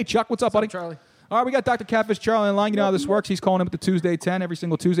 fellas? Hey, Chuck, what's up, buddy? Charlie? All right, we got Dr. Catfish Charlie in line. You know how this works. He's calling in with the Tuesday 10. Every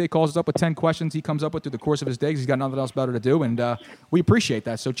single Tuesday, he calls us up with 10 questions he comes up with through the course of his day. He's got nothing else better to do, and we appreciate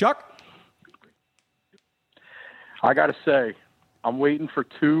that. So, Chuck? I got to say, I'm waiting for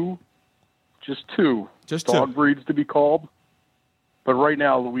just two dog breeds to be called. But right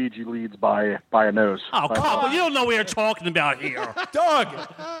now, Luigi leads by a nose. Oh, come on. You don't know what you're talking about here.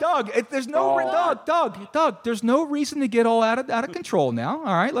 Doug, there's no Doug, there's no reason to get all out of control now.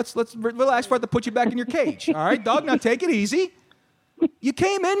 All right, let's relax for it to put you back in your cage. All right, Doug, now take it easy. You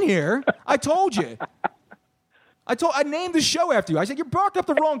came in here. I told you. I named the show after you. I said, you barked up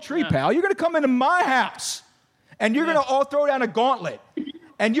the wrong tree, pal. You're going to come into my house, and you're going to all throw down a gauntlet.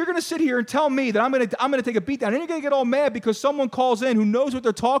 And you're going to sit here and tell me that I'm going to take a beat down. And you're going to get all mad because someone calls in who knows what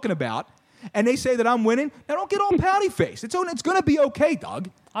they're talking about, and they say that I'm winning. Now, don't get all pouty-faced. It's going to be okay,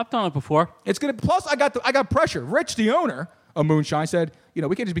 Doug. I've done it before. Plus, I got pressure. Rich, the owner of Moonshine, said, we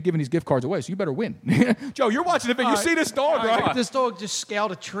can't just be giving these gift cards away, so you better win. Joe, you're watching the video. You see this dog, right? This dog just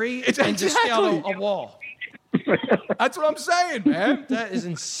scaled a tree and just scaled a wall. That's what I'm saying, man. That is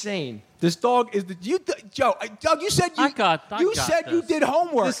insane. This dog is Joe. Doug, you said you did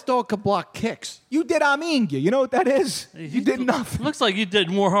homework. This dog could block kicks. You did Aminga. You know what that is? You did nothing. Looks like you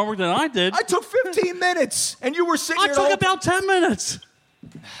did more homework than I did. I took 15 minutes, and you were sitting here. I took about 10 minutes.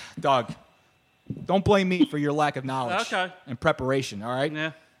 Doug, don't blame me for your lack of knowledge and preparation, all right?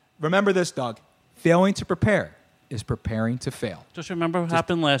 Yeah. Remember this, Doug. Failing to prepare is preparing to fail. Just remember what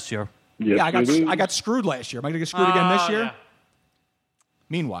happened last year. Yes, I got screwed last year. Am I going to get screwed again this year? Yeah.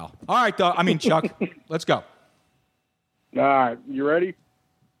 Meanwhile. All right, Doug. Chuck, let's go. All right, you ready?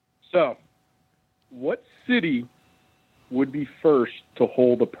 So, what city would be first to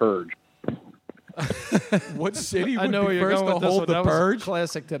hold a purge? What city would be first to hold the purge?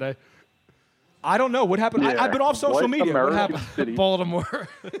 Classic today. I don't know. What happened? Yeah. I've been off social media. What happened? City? Baltimore.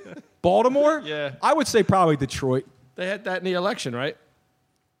 Baltimore? Yeah. I would say probably Detroit. They had that in the election, right?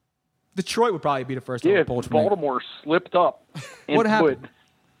 Detroit would probably be the first to hold the purge. Baltimore slipped up. And what happened?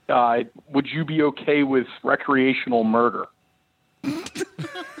 Would you be okay with recreational murder?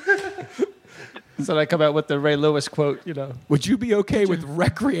 So I come out with the Ray Lewis quote, Would you be okay with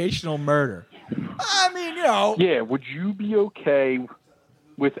recreational murder? I mean, Yeah, would you be okay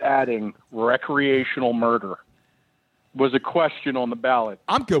with adding recreational murder? Was a question on the ballot.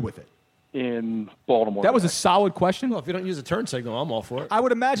 I'm good with it. In Baltimore. That was a solid question. Well, if you don't use a turn signal, I'm all for it. I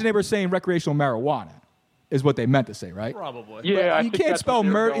would imagine they were saying recreational marijuana is what they meant to say, right? Probably. Yeah, but you can't spell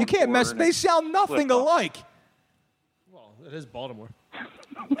murder. You can't mess. They sound nothing alike. Well, it is Baltimore.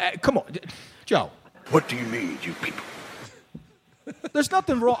 Come on, Joe. What do you need, you people? There's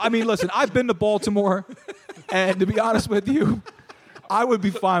nothing wrong. I mean, listen, I've been to Baltimore, and to be honest with you, I would be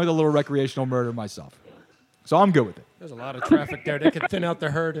fine with a little recreational murder myself. So I'm good with it. There's a lot of traffic there. They could thin out the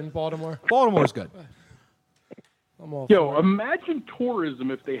herd in Baltimore. Baltimore's good. I'm all for it. Imagine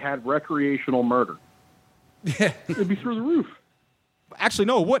tourism if they had recreational murder. Yeah. It'd be through the roof. Actually,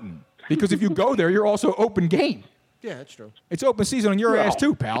 no, it wouldn't. Because if you go there, you're also open game. Yeah, that's true. It's open season on your ass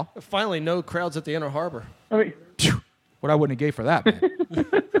too, pal. Finally, no crowds at the Inner Harbor. I mean, what I wouldn't have gave for that,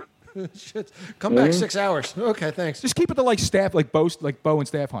 man. Shit. Come back 6 hours. Okay, thanks. Just keep it to like bow and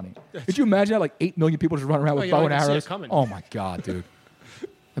staff hunting. Could you imagine that? Like 8 million people just running around with bow and arrows? Oh my God, dude.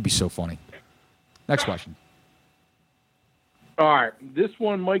 That'd be so funny. Next question. All right, this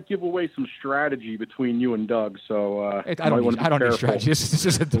one might give away some strategy between you and Doug. So I don't need strategy. This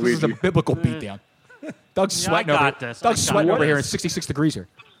is a biblical beatdown. Doug's sweating over here. Doug's sweating over here. It's 66 degrees here.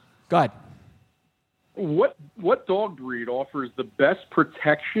 Go ahead. What dog breed offers the best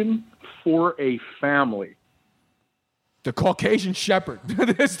protection for a family? The Caucasian Shepherd.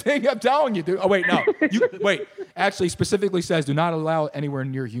 This thing, I'm telling you, dude. Oh, wait, no. Wait. Actually, specifically says do not allow anywhere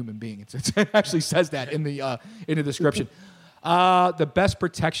near human beings. It actually says that in the description. The best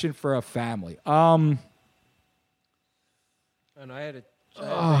protection for a family. And I had a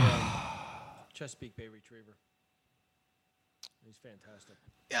Chesapeake Bay Retriever. He's fantastic.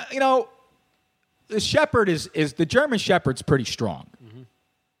 Yeah, you know, the Shepherd is the German Shepherd's pretty strong. Mm-hmm.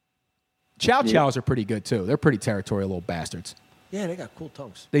 Chow Chows are pretty good, too. They're pretty territorial little bastards. Yeah, they got cool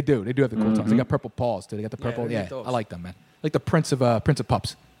tongues. They do. They do have the cool tongues. They got purple paws, too. They got the purple. they're Yeah, dogs. I like them, man. Like the Prince of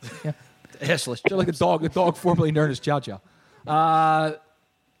Pups. Yeah. Assless. They're like a dog formerly known as Chow Chow. I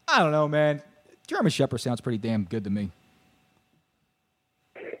don't know, man. German Shepherd sounds pretty damn good to me.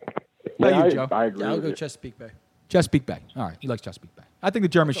 How about you, Joe? I agree. I'll with go you. Chesapeake Bay. Chesapeake Bay. All right, he likes Chesapeake Bay. I think the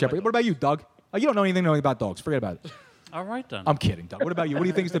German Shepherd. What about you, Doug? Oh, you don't know anything about dogs. Forget about it. All right, then. I'm kidding, Doug. What about you? What do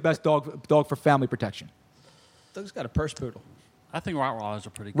you think is the best dog for family protection? Doug's got a purse poodle. I think Rottweilers are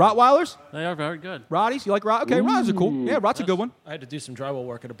pretty good. Rottweilers? They are very good. Rotties? You like Rott? Okay, Rotties are cool. Yeah, Rott's a good one. I had to do some drywall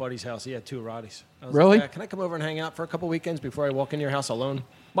work at a buddy's house. He had 2 Rotties. I was Really? like, can I come over and hang out for a couple weekends before I walk in your house alone?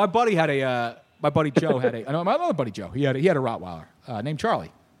 My buddy had my buddy Joe had my other buddy Joe. He had a Rottweiler named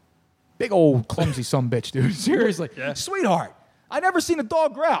Charlie. Big old clumsy bitch, dude. Seriously. Yeah. Sweetheart. I never seen a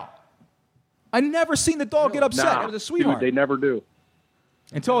dog growl. I never seen the dog get upset. Nah, It was a sweetheart. dude, they never do.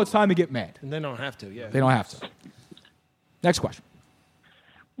 Until it's time to get mad. And they don't have to, yeah. They don't have to. Next question.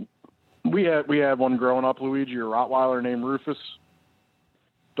 We had one growing up, Luigi, a Rottweiler named Rufus.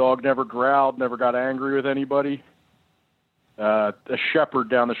 Dog never growled, never got angry with anybody. A shepherd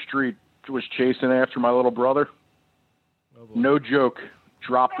down the street was chasing after my little brother. No joke.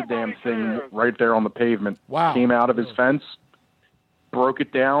 Dropped the damn thing right there on the pavement. Wow. Came out of his fence, broke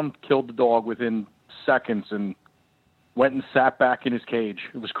it down, killed the dog within seconds, and went and sat back in his cage.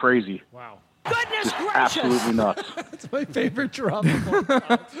 It was crazy. Wow. Just absolutely nuts. That's my favorite drop.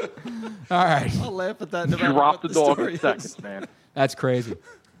 All right. I'll laugh at that. No matter Dropped what the dog story in is. seconds, man. That's crazy.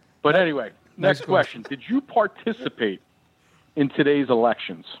 But anyway, Next next question. Did you participate in today's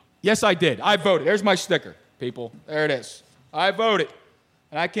elections? Yes, I did. I voted. There's my sticker, people. There it is. I voted.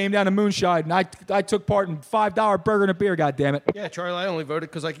 And I came down to Moonshine, and I took part in $5 burger and a beer, goddammit. Yeah, Charlie, I only voted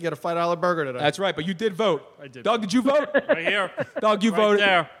because I could get a $5 burger today. That's right, but you did vote. I did. Doug, did you vote? Right here. Doug, you Right voted.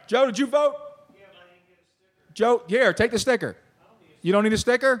 there. Joe, did you vote? Yeah, but I didn't get a sticker. Joe, here, take the sticker. You don't need a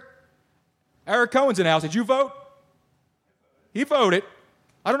sticker? Eric Cohen's in the house. Did you vote? He voted.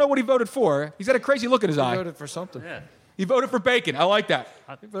 I don't know what he voted for. He's got a crazy look in his eye. I voted for something. Yeah. He voted for bacon. I like that.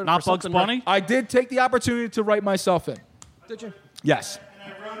 voted Not for Bugs something Bunny? I did take the opportunity to write myself in. Did you? Yes.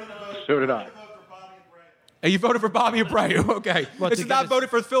 So did I. And you voted for Bobby Abreu. Okay. What, This to is get not his- voted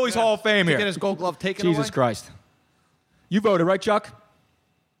for the Phillies Hall of Fame To here. get his gold glove taken Jesus away? Christ. You voted, right, Chuck?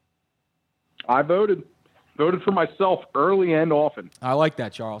 I voted. Voted for myself early and often. I like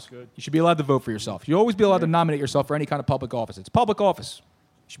that, Charles. Good. You should be allowed to vote for yourself. You always be allowed to nominate yourself for any kind of public office. It's public office.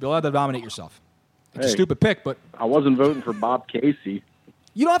 You should be allowed to nominate yourself. It's a Hey. stupid pick, but I wasn't voting for Bob Casey.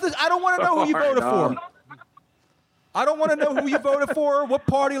 you don't have to. I don't want to know who you voted for. I don't want to know who you voted for, what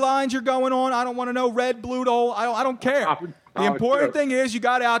party lines you're going on. I don't want to know red, blue, dole. I don't care. The important thing is you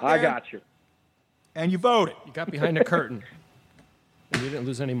got out there. I got you. And you voted. You got behind the curtain. And you didn't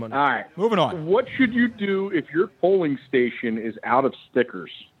lose any money. All right. Moving on. What should you do if your polling station is out of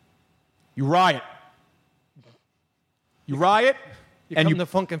stickers? You riot. You riot. You and come to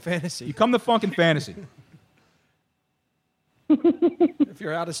Funk and Fantasy. You come to Funk and Fantasy. If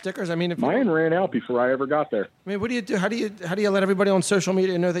you're out of stickers, I mean, if Mine ran out before I ever got there. I mean, what do you do? How do you let everybody on social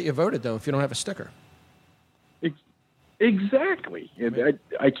media know that you voted though if you don't have a sticker? Exactly.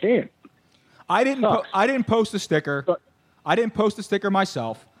 I can't. I didn't post a sticker. I didn't post a sticker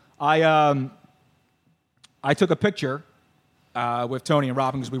myself. I took a picture with Tony and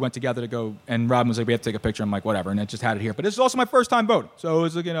Robin because we went together to go, and Robin was like, "We have to take a picture." I'm like, "Whatever," and I just had it here. But this is also my first time voting, so it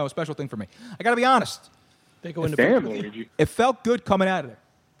was a special thing for me. I got to be honest. They go into Luigi. It felt good coming out of there.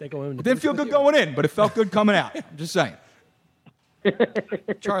 They go into It didn't feel good going in, but it felt good coming out. I'm just saying.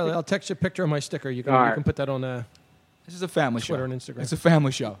 Charlie, I'll text you a picture of my sticker. You can All you right. can put that on This is a family Twitter show. and Instagram. It's a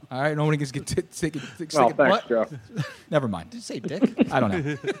family show. All right, no one gets get sick. Oh, thanks, Joe. Never mind. Did you say dick? I don't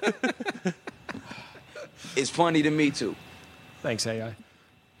know. It's funny to me too. Thanks, AI.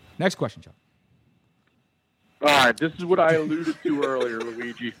 Next question, Chuck. All right. This is what I alluded to earlier,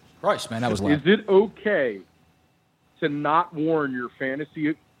 Luigi. Christ, man, that was Is loud. it okay to not warn your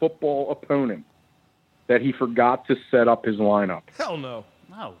fantasy football opponent that he forgot to set up his lineup? Hell no.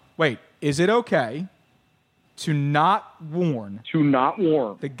 No. Wait, is it okay to not warn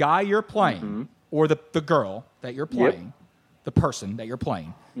the guy you're playing or the girl that you're playing, the person that you're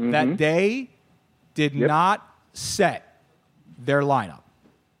playing, that they did not set their lineup?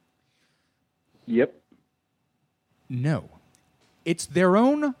 Yep. No. It's their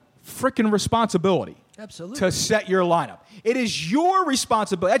own freaking responsibility Absolutely. to set your lineup. It is your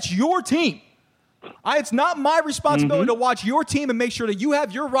responsibility. That's your team. It's not my responsibility to watch your team and make sure that you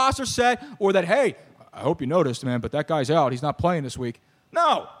have your roster set or that, hey, I hope you noticed, man, but that guy's out. He's not playing this week.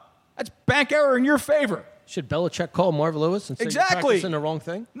 No. That's bank error in your favor. Should Belichick call Marv Lewis and say you're practicing the wrong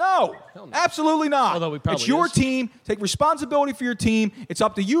thing? No, absolutely not. Although he probably it's your is. team. Take responsibility for your team. It's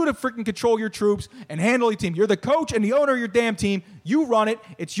up to you to freaking control your troops and handle your team. You're the coach and the owner of your damn team. You run it.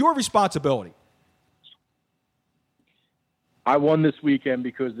 It's your responsibility. I won this weekend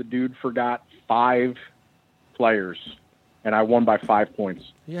because the dude forgot 5 players, and I won by 5 points.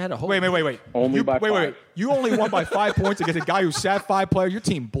 You had a whole Wait. Only by 5. Wait. You only won by 5 points against a guy who sat 5 players. Your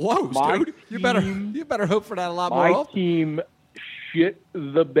team blows, dude. You better hope for that a lot more My often. team shit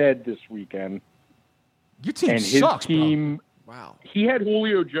the bed this weekend. Your team and his sucks, team, bro. Wow. He had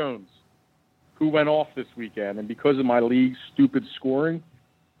Julio Jones, who went off this weekend, and because of my league's stupid scoring,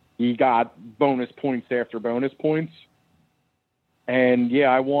 he got bonus points after bonus points. And, yeah,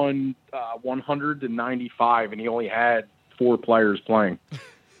 I won 195, and he only had 4 players playing.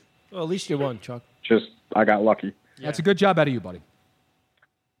 Well, at least you won, Chuck. I got lucky. That's a good job out of you, buddy.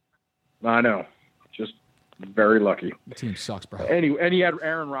 I know. Just very lucky. The team sucks, bro. Anyway, and he had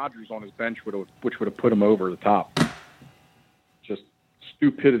Aaron Rodgers on his bench, which would have put him over the top. Just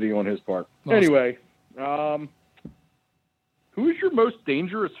stupidity on his part. Well, anyway, who is your most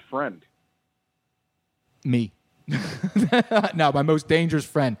dangerous friend? Me. No, my most dangerous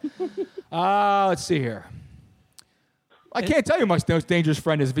friend. Let's see here. I can't tell you my most dangerous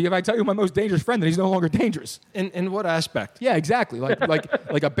friend is. If I tell you my most dangerous friend, then he's no longer dangerous. In what aspect? Yeah, exactly.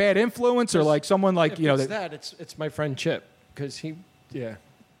 Like a bad influence or like someone like, you know. It's my friend Chip because he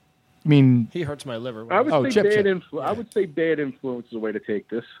hurts my liver. I would say Chip. I would say bad influence is a way to take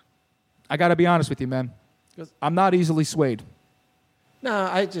this. I got to be honest with you, man. I'm not easily swayed. No,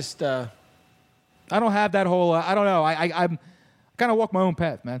 I just. I don't have that whole. I don't know. I'm kind of walk my own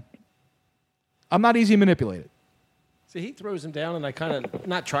path, man. I'm not easy manipulated. See, he throws him down, and I kind of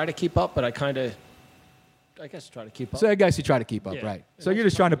not try to keep up, but I guess try to keep up. So I guess you try to keep up, Yeah. right? So you're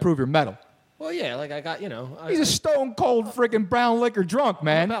just trying to prove your mettle. Well, yeah, like I got, He's a stone cold freaking brown liquor drunk,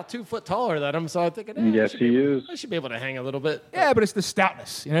 man. I'm about 2 foot taller than him, so I'm thinking, Yes, he is. I should be able to hang a little bit. Yeah, but it's the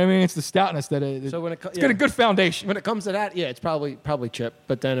stoutness. You know what I mean? It's the stoutness that So when it's got a good foundation. When it comes to that, yeah, it's probably Chip.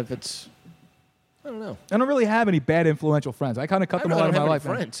 But then if it's, I don't know. I don't really have any bad influential friends. I kind of cut them all out of my life.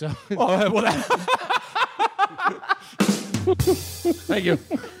 Friends, so. Thank you.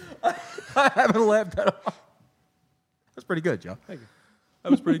 I haven't laughed at all. That's pretty good, Joe. Thank you.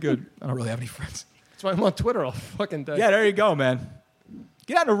 That was pretty good. I don't really have any friends. That's why I'm on Twitter all fucking day. Yeah, there you go, man.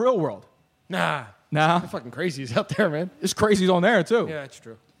 Get out in the real world. Nah. Nah. They're fucking crazies out there, man. There's crazies on there, too. Yeah, that's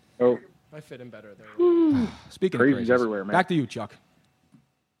true. Oh. I fit in better there. Speaking Crazies of crazies everywhere, man. Back to you, Chuck.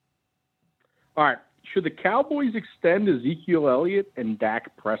 All right. Should the Cowboys extend Ezekiel Elliott and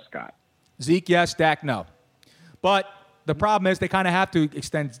Dak Prescott? Zeke, yes. Dak, no. But the problem is they kind of have to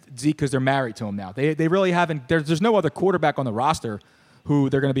extend Zeke because they're married to him now. They really haven't. There's no other quarterback on the roster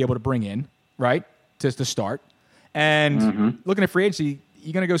who they're going to be able to bring in, right, to start. And looking at free agency,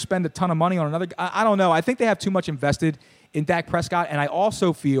 you're going to go spend a ton of money on another. I don't know. I think they have too much invested in Dak Prescott, and I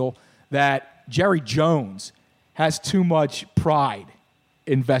also feel that Jerry Jones has too much pride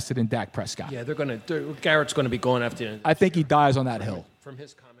invested in Dak Prescott. Yeah, Garrett's going to be going after you. I think he dies on that hill. From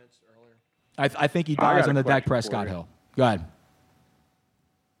his comments earlier. I think he I dies got on a the Dak question Prescott for you. hill. Go ahead.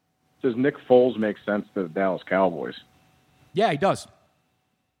 Does Nick Foles make sense to the Dallas Cowboys? Yeah, he does.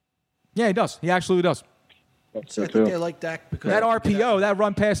 Yeah, he does. He absolutely does. So I think they like Dak because That RPO, that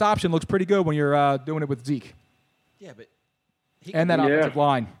run pass option looks pretty good when you're doing it with Zeke. Yeah, but And that offensive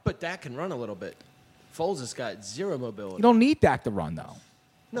line. But Dak can run a little bit. Foles has got zero mobility. You don't need Dak to run, though.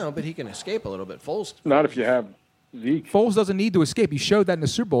 No, but he can escape a little bit. Foles. Not if you have Zeke. Foles doesn't need to escape. He showed that in the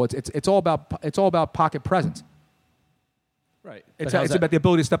Super Bowl. It's all about pocket presence. Right. It's about the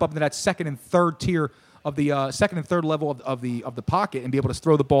ability to step up into that second and third tier of the second and third level of the pocket and be able to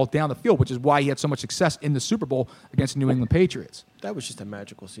throw the ball down the field, which is why he had so much success in the Super Bowl against the New England Patriots. That was just a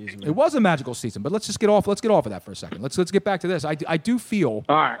magical season. Man. It was a magical season, but let's get off of that for a second. Let's get back to this. I do feel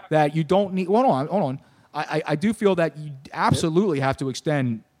that you don't need. Hold on. I do feel that you absolutely have to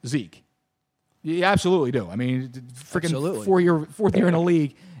extend Zeke. You absolutely do. I mean, freaking fourth year in the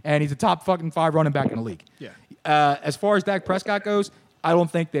league, and he's a top fucking 5 running back in the league. Yeah. As far as Dak Prescott goes, I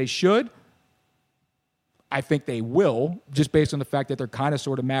don't think they should. I think they will, just based on the fact that they're kind of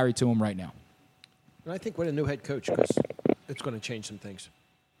sort of married to him right now. And I think with a new head coach, because it's going to change some things.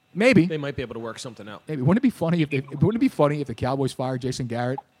 Maybe they might be able to work something out. Maybe wouldn't it be funny if the Cowboys fired Jason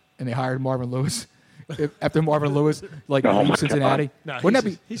Garrett and they hired Marvin Lewis after Marvin Lewis leaves Cincinnati? No, wouldn't that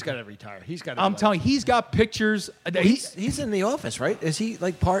be? He's got to retire. He's got. I'm telling you, he's got pictures. He's in the office, right? Is he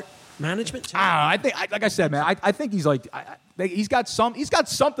like part management? Too? I think, like I said, man, I think he's like he's got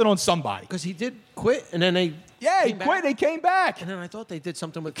something on somebody. Because he did quit, and then they he quit. They came back. And then I thought they did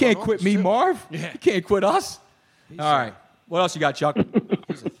something with. Can't quit me, too. Marv. Yeah. You can't quit us. All right. What else you got, Chuck?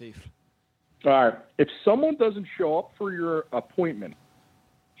 He's a thief. All right. If someone doesn't show up for your appointment,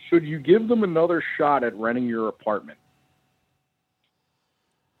 should you give them another shot at renting your apartment?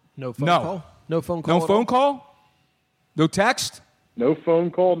 No phone call? No phone call? No phone call? No text? No phone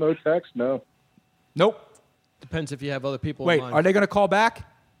call, no text, no. Nope. Depends if you have other people Wait, online. are they going to call back?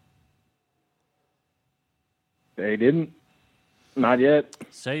 They didn't. Not yet.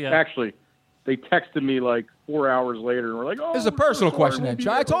 Say yeah. Actually, they texted me like 4 hours later and were like, "Oh, This is a personal question, then.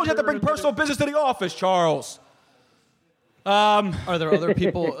 I told you you have to bring personal business to the office, Charles. Are there other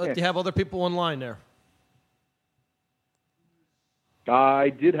people? Do you have other people online there? I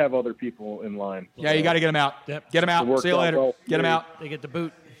did have other people in line. Yeah, you got to get them out. Yep. Get them It out. worked See you out later. well. Get them out. They get the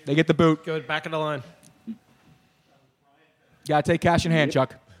boot. They get the boot. Go back of the line. Got to take cash in hand,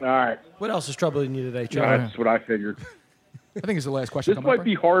 Chuck. All right. What else is troubling you today, Chuck? That's what I figured. I think it's the last question. This might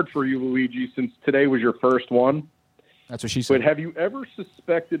be hard for you, Luigi, since today was your first one. That's what she said. But have you ever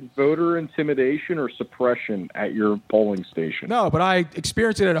suspected voter intimidation or suppression at your polling station? No, but I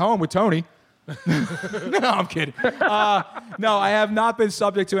experienced it at home with Tony. No, I'm kidding. No, I have not been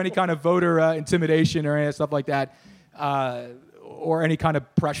subject to any kind of voter intimidation or any stuff like that, or any kind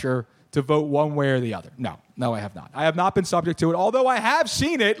of pressure to vote one way or the other. No, I have not. I have not been subject to it, although I have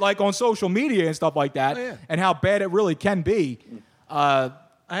seen it like on social media and stuff like that, and how bad it really can be.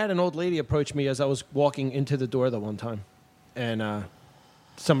 I had an old lady approach me as I was walking into the door the one time, and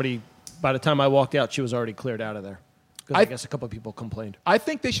somebody, by the time I walked out, she was already cleared out of there. Because I guess a couple of people complained. I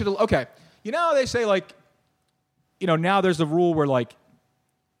think they should. Okay, you know how they say now there's a rule where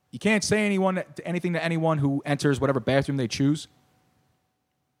you can't say anything to anyone who enters whatever bathroom they choose.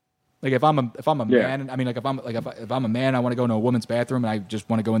 Like if I'm a man, I mean if I'm a man, I want to go into a woman's bathroom and I just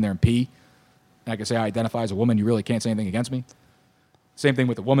want to go in there and pee, and I can say I identify as a woman. You really can't say anything against me. Same thing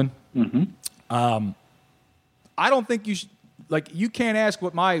with a woman. Mm-hmm. I don't think you should. You can't ask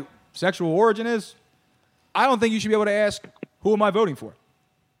what my sexual origin is. I don't think you should be able to ask who am I voting for.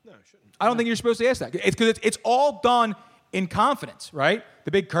 No, I shouldn't. I don't think you're supposed to ask that. It's because it's all done in confidence, right?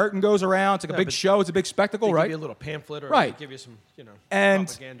 The big curtain goes around. It's like a big show. It's a big spectacle, They right? give you a little pamphlet or Right. they give you some, And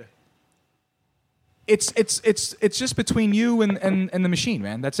propaganda. It's just between you and the machine,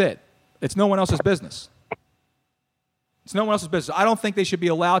 man. That's it. It's no one else's business. It's no one else's business. I don't think they should be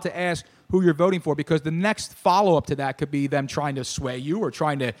allowed to ask who you're voting for because the next follow-up to that could be them trying to sway you or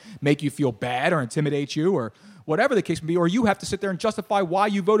trying to make you feel bad or intimidate you or whatever the case may be, or you have to sit there and justify why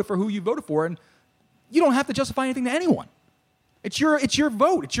you voted for who you voted for, and you don't have to justify anything to anyone. It's your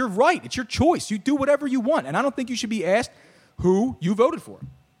vote. It's your right. It's your choice. You do whatever you want, and I don't think you should be asked who you voted for.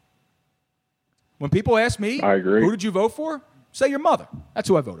 When people ask me, I agree. who did you vote for? Say your mother. That's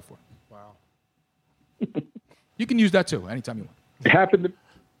who I voted for. Wow. You can use that too anytime you want. It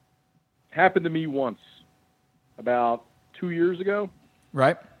happened to me once, about 2 years ago.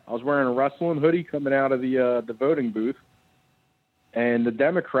 Right. I was wearing a wrestling hoodie coming out of the voting booth, and the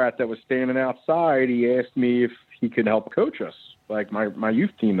Democrat that was standing outside, he asked me if he could help coach us, like my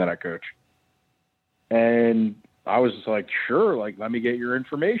youth team that I coach. And I was just like, sure, let me get your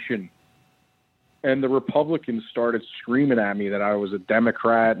information. And the Republicans started screaming at me that I was a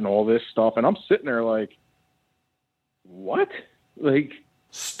Democrat and all this stuff, and I'm sitting there like, what?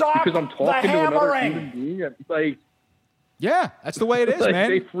 Stop because I'm talking the to another hammering! human being, Yeah, that's the way it is, man.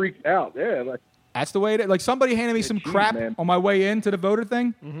 They freaked out. Yeah, That's the way it is. Somebody handed me some crap man. on my way into the voter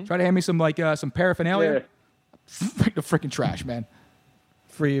thing. Tried to hand me some some paraphernalia. The freaking trash, man.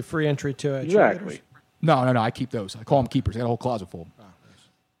 Free entry to it. Exactly. No. I keep those. I call them keepers. I got a whole closet full.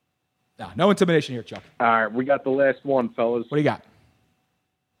 No intimidation here, Chuck. All right, we got the last one, fellas. What do you got?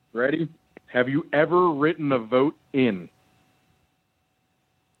 Ready? Have you ever written a vote in?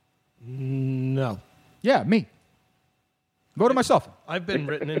 No. Yeah, me. Voted myself. I've been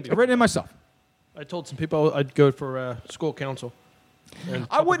written in. I've written in myself. I told some people I'd go for school council. And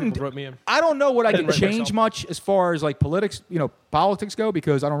I wouldn't. wrote me in. I don't know what I didn't can write change myself. much as far as politics go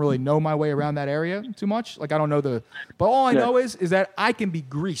because I don't really know my way around that area too much. I don't know but all I know is that I can be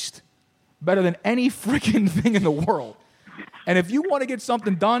greased better than any freaking thing in the world. And if you want to get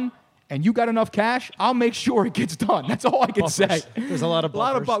something done and you got enough cash, I'll make sure it gets done. That's all I can say. There's a lot of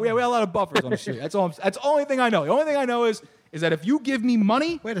buffers. We have a lot of buffers on the street. That's the only thing I know. The only thing I know is that if you give me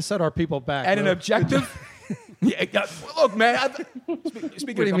money, way to set our people back and an objective. Yeah, look, man.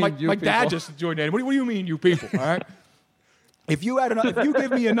 Speaking of my dad just joined in. What do you mean, you people? All right. If you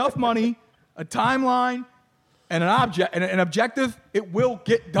give me enough money, a timeline, and an objective, it will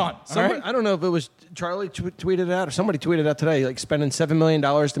get done. Right? I don't know if it was Charlie tweeted it out or somebody tweeted out today, like spending $7 million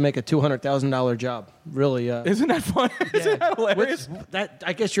to make a $200,000 job. Really? Isn't that funny? Yeah. Isn't that hilarious?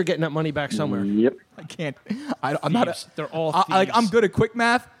 I guess you're getting that money back somewhere. Yep. I can't. I'm not. They're all thieves. I'm good at quick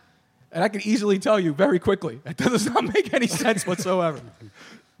math, and I can easily tell you very quickly. That does not make any sense whatsoever.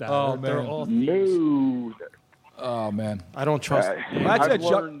 They're all thieves. No. Oh man, I don't trust. I've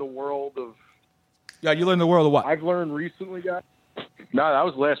learned the world of. Yeah, you learned the world of what? I've learned recently, guys. No, that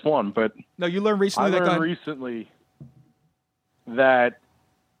was the last one, but no, you learned recently. I learned recently that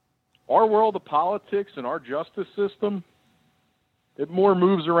our world of politics and our justice system, it more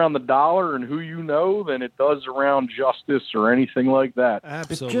moves around the dollar and who you know than it does around justice or anything like that.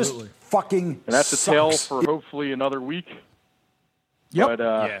 Absolutely. It just fucking and that's a sucks. tale for hopefully another week. Yep.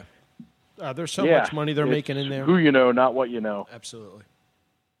 But, there's so much money they're making in there. Who you know, not what you know. Absolutely.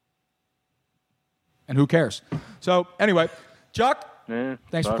 And who cares? So anyway, Chuck,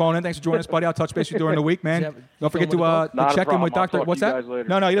 thanks for calling in. Thanks for joining us, buddy. I'll touch base with you during the week, man. Don't forget to check in with Dr. What's that?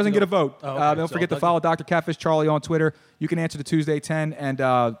 No, he doesn't get a vote. Don't forget to follow Dr. Catfish Charlie on Twitter. You can answer the Tuesday 10 and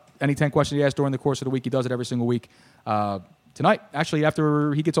any 10 questions he asks during the course of the week. He does it every single week. Tonight, actually,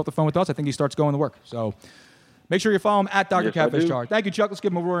 after he gets off the phone with us, I think he starts going to work. So make sure you follow him at Dr. Catfish Charlie. Thank you, Chuck. Let's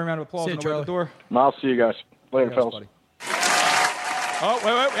give him a roaring round of applause on the way to the door. I'll see you guys. Later, fellas. Buddy. Oh,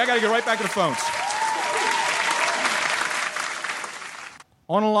 wait. I got to get right back to the phones.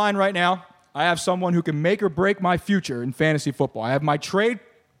 On the line right now, I have someone who can make or break my future in fantasy football. I have my trade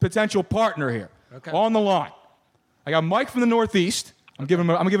potential partner here on the line. I got Mike from the Northeast. I'm giving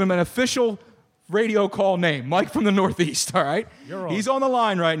him an official radio call name, Mike from the Northeast, all right? He's on the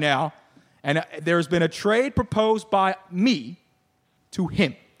line right now, and there's been a trade proposed by me to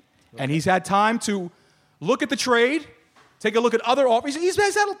him. And he's had time to look at the trade, take a look at other offers. He's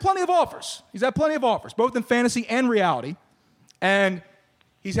had plenty of offers. He's had plenty of offers, both in fantasy and reality. And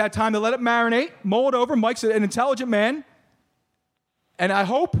he's had time to let it marinate, mull it over. Mike's an intelligent man. And I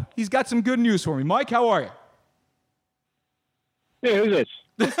hope he's got some good news for me. Mike, how are you? Hey, who's this?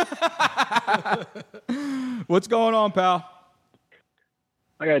 What's going on, pal?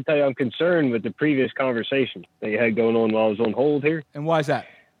 I got to tell you, I'm concerned with the previous conversation that you had going on while I was on hold here. And why is that?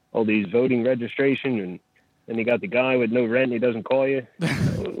 All these voting registration, and then you got the guy with no rent and he doesn't call you.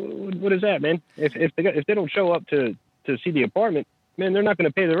 What is that, man? If they don't show up to see the apartment, man, they're not going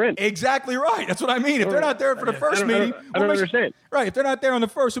to pay the rent. Exactly right. That's what I mean. If they're not there for the first meeting, I don't understand. Right. If they're not there on the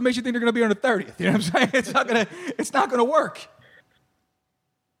first, what makes you think they're going to be on the 30th? You know what I'm saying? It's not going to work.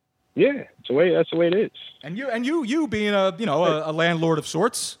 Yeah, that's the way it is. And you being a landlord of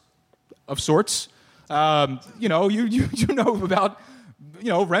sorts, you know about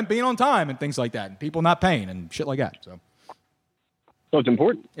rent being on time and things like that, and people not paying and shit like that. So it's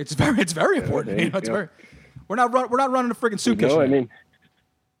important. It's very important. We're not running a freaking soup kitchen. I mean,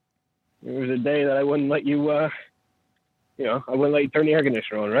 there was a day that I wouldn't let you. I wouldn't let you turn the air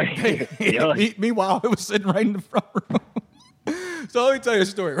conditioner on, right? Meanwhile, it was sitting right in the front room. So let me tell you a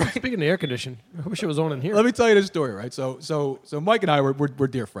story, right? Speaking of the air conditioning, I wish it was on in here. Let me tell you this story, right? So Mike and I we're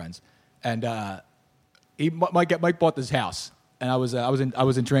dear friends, and Mike bought this house, and I was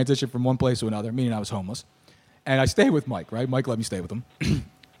in transition from one place to another, meaning I was homeless, and I stayed with Mike, right? Mike let me stay with him, and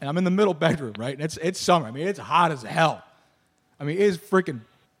I'm in the middle bedroom, right? And it's summer. I mean, it's hot as hell. I mean, it's freaking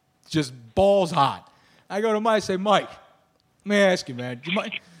just balls hot. I go to Mike, I say, Mike, let me ask you, man, do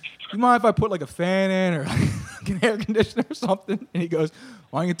you mind if I put like a fan in or like an air conditioner or something? And he goes,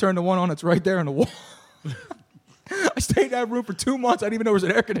 why don't you turn the one on that's right there on the wall? I stayed in that room for 2 months. I didn't even know there was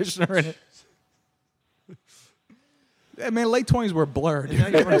an air conditioner in it. Yeah, man, late 20s were blurred.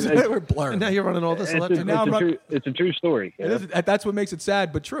 We're blurred. And now you're running all this electric. It's a true story. It is, that's what makes it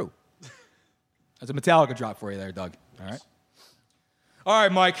sad, but true. That's a Metallica drop for you there, Doug. All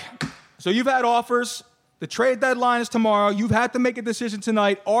right, Mike. So you've had offers. The trade deadline is tomorrow. You've had to make a decision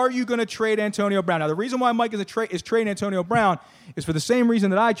tonight. Are you going to trade Antonio Brown? Now, the reason why Mike is trading Antonio Brown is for the same reason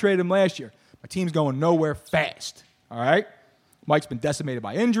that I traded him last year. My team's going nowhere fast, all right? Mike's been decimated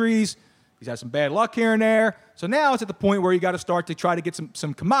by injuries. He's had some bad luck here and there. So now it's at the point where you got to start to try to get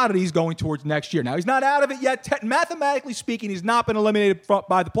some commodities going towards next year. Now, he's not out of it yet. Mathematically speaking, he's not been eliminated from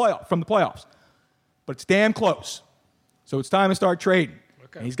the playoffs. But it's damn close. So it's time to start trading.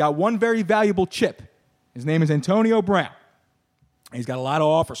 Okay. And he's got one very valuable chip. His name is Antonio Brown. And he's got a lot of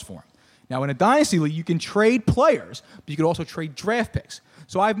offers for him. Now, in a dynasty league, you can trade players, but you can also trade draft picks.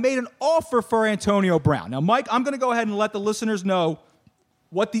 So I've made an offer for Antonio Brown. Now, Mike, I'm going to go ahead and let the listeners know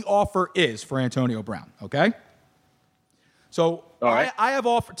what the offer is for Antonio Brown, okay? So I have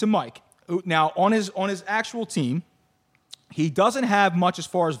offered to Mike. Now, on his actual team, he doesn't have much as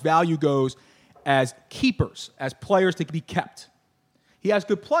far as value goes as keepers, as players to be kept. He has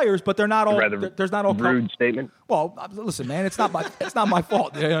good players, but they're not all. There's not all rude statement. Well, listen, man, it's not my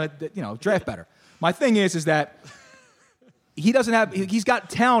fault. Draft better. My thing is that he doesn't have. He's got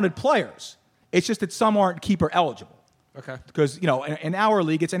talented players. It's just that some aren't keeper eligible. Okay. Because in our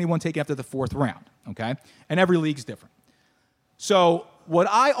league, it's anyone taken after the 4th round. Okay, and every league's different. So what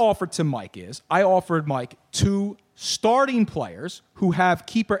I offered to Mike is I offered Mike 2 starting players who have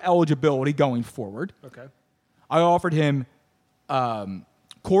keeper eligibility going forward. Okay. I offered him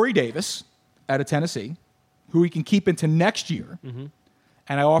Corey Davis out of Tennessee, who he can keep into next year. Mm-hmm.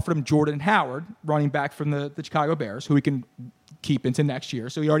 And I offered him Jordan Howard, running back from the Chicago Bears, who he can keep into next year.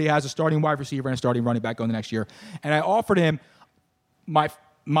 So he already has a starting wide receiver and a starting running back going the next year. And I offered him my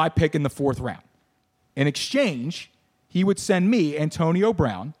pick in the 4th round. In exchange, he would send me Antonio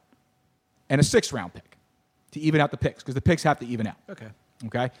Brown and a 6th round pick to even out the picks, because the picks have to even out.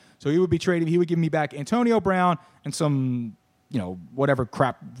 Okay? So he would be trading. He would give me back Antonio Brown and some, whatever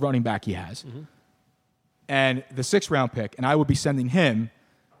crap running back he has. Mm-hmm. And the 6th round pick, and I would be sending him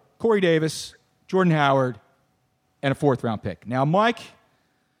Corey Davis, Jordan Howard, and a 4th round pick. Now, Mike,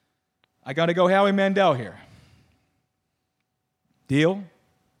 I got to go Howie Mandel here. Deal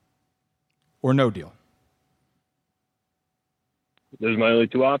or no deal? Those are my only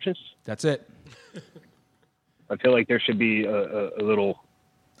 2 options. That's it. I feel like there should be a little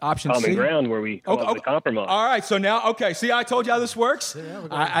option common C? ground where we come up with a compromise. All right, so now, see, I told you how this works.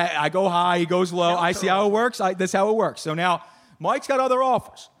 I go high, he goes low. I see how it works. That's how it works. So now, Mike's got other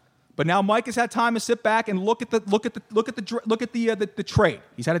offers, but now Mike has had time to sit back and look at the trade.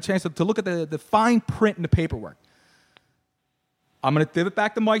 He's had a chance to look at the fine print in the paperwork. I'm going to give it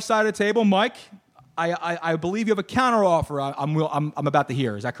back to Mike's side of the table. Mike, I believe you have a counter offer. I'm about to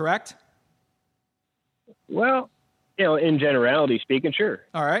hear. Is that correct? Well, in generality speaking, sure.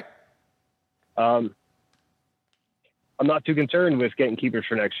 All right. I'm not too concerned with getting keepers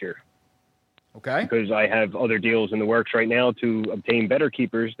for next year. Okay. Because I have other deals in the works right now to obtain better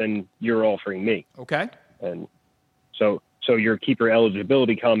keepers than you're offering me. Okay. And so your keeper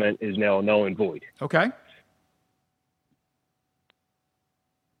eligibility comment is now null and void. Okay.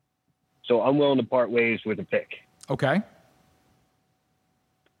 So I'm willing to part ways with a pick. Okay.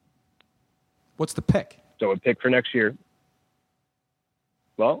 What's the pick? So a pick for next year.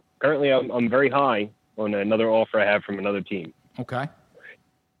 Well, currently I'm very high on another offer I have from another team. Okay.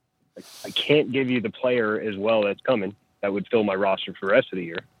 I can't give you the player as well that's coming. That would fill my roster for the rest of the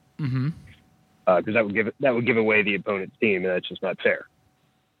year. Mm-hmm. Because that would give away the opponent's team, and that's just not fair.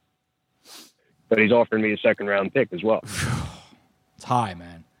 But he's offering me a 2nd round pick as well. It's high,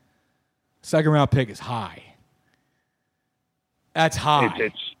 man. 2nd round pick is high. That's high.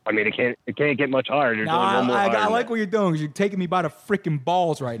 It can't get much higher. There's only one more higher I than like that. what you're doing, because you're taking me by the freaking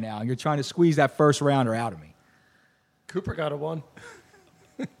balls right now, and you're trying to squeeze that 1st rounder out of me. Cooper got a 1.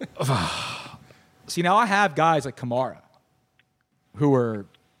 See, now I have guys like Kamara who are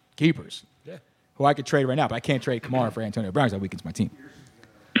keepers, who I could trade right now, but I can't trade Kamara for Antonio Brown because that weakens my team.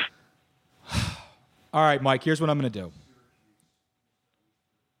 All right, Mike, here's what I'm going to do.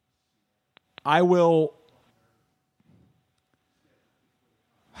 I will...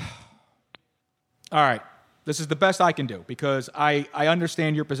 All right, this is the best I can do, because I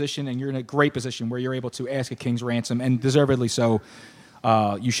understand your position, and you're in a great position where you're able to ask a king's ransom, and deservedly so.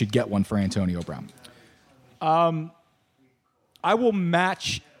 You should get one for Antonio Brown. I will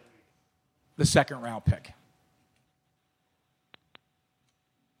match the 2nd round pick.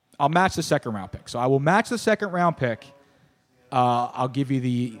 I'll match the 2nd round pick. So I will match the 2nd round pick. I'll give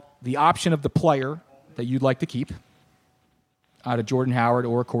you the option of the player that you'd like to keep out of Jordan Howard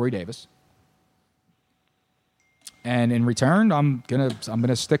or Corey Davis. And in return, I'm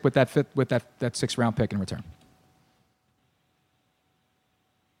gonna stick with that 6th round pick in return.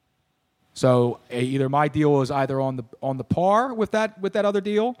 So either my deal is either on the par with that other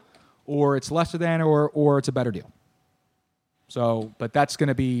deal, or it's lesser than, or it's a better deal. So, but that's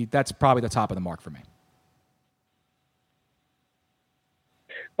probably the top of the mark for me.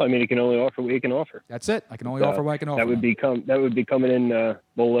 Well, he can only offer what he can offer. That's it. I can only offer what I can offer. That would be coming in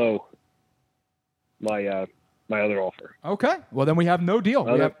below my other offer. Okay. Well, then we have no deal.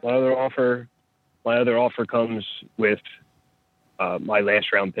 My other offer comes with my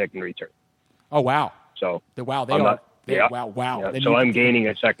last round pick in return. Oh wow! So they Yeah. Wow. Yeah. Then So you- I'm gaining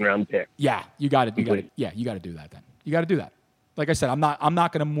a second round pick. Yeah, you got it. You got it. Yeah, you got to do that then. You got to do that. Like I said, I'm not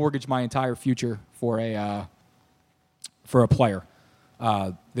going to mortgage my entire future for a player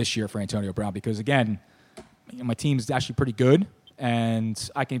this year for Antonio Brown because again, my team's actually pretty good, and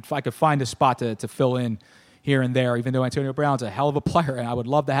if I could find a spot to fill in here and there, even though Antonio Brown's a hell of a player, and I would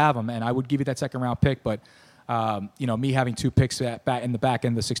love to have him, and I would give you that second round pick, but me having 2 picks in the back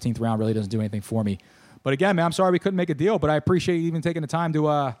end of the 16th round really doesn't do anything for me. But again, man, I'm sorry we couldn't make a deal, but I appreciate you even taking the time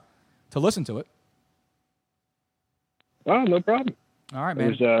to listen to it. Oh, no problem. All right,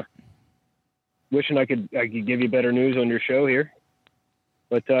 man. I was wishing I could give you better news on your show here.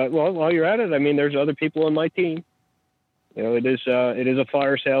 But while you're at it, I mean, there's other people on my team. You know, it is a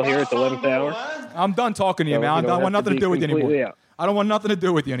fire sale here at the 11th hour. I'm done talking to you, man. I don't want nothing to do with you anymore. Out. I don't want nothing to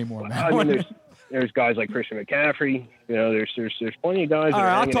do with you anymore, man. I mean, there's guys like Christian McCaffrey. You know, there's plenty of guys. All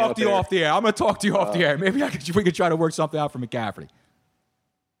right, I'll talk to you there. off the air. I'm going to talk to you off the air. Maybe we could try to work something out for McCaffrey.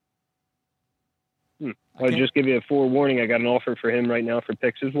 I'll just give you a forewarning. I got an offer for him right now for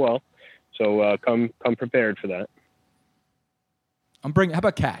picks as well. So come prepared for that. I'm bringing. How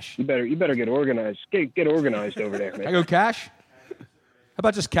about cash? You better get organized. Get organized over there, man. I go cash. How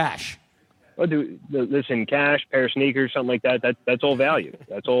about just cash? Well, listen, cash, pair of sneakers, something like that. That's all value.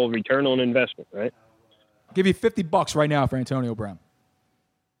 That's all return on investment, right? I'll give you $50 right now for Antonio Brown.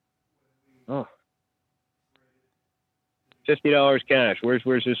 Oh. $50 cash. Where's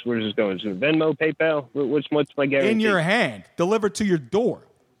this going? Is it Venmo, PayPal? What's my guarantee? In your hand, delivered to your door.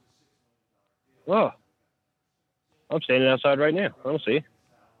 Oh. I'm standing outside right now. I don't see you.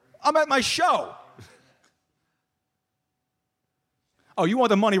 I'm at my show. Oh, you want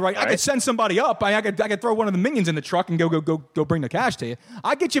the money right? I could send somebody up. I could throw one of the minions in the truck and go bring the cash to you.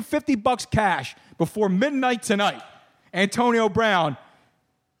 I get you $50 cash before midnight tonight. Antonio Brown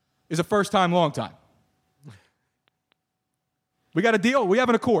is a first time, long time. We got a deal. We have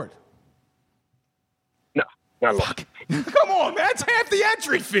an accord. No, not a lot. Come on, man. It's half the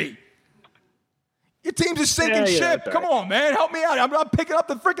entry fee. Your team's a sinking ship. Come on, man. Help me out. I'm picking up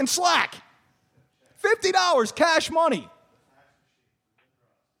the freaking slack. $50 cash money.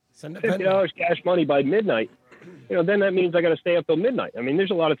 $50 cash money by midnight. You know, then that means I got to stay up till midnight. I mean,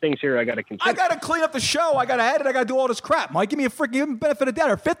 there's a lot of things here I got to consider. I got to clean up the show. I got to edit. I got to do all this crap. Mike, give me a freaking benefit of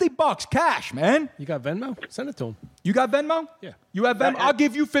doubt. $50 cash, man. You got Venmo? Send it to him. You got Venmo? Yeah. You have Venmo? I'll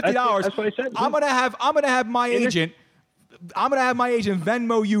give you $50. That's what I said. I'm gonna have my agent. I'm gonna have my agent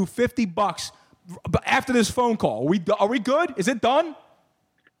Venmo you $50 after this phone call. Are we good? Is it done?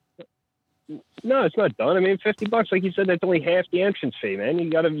 No, it's not done. I mean, $50, like you said, that's only half the entrance fee, man. You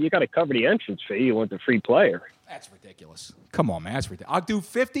gotta cover the entrance fee. You want the free player. That's ridiculous. Come on, man. That's ridiculous. I'll do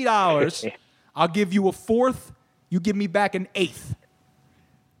 $50. I'll give you a fourth. You give me back an eighth.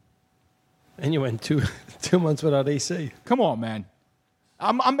 And you went two months without AC. Come on, man.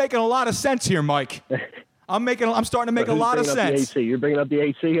 I'm making a lot of sense here, Mike. I'm starting to make a lot of sense. You're bringing up the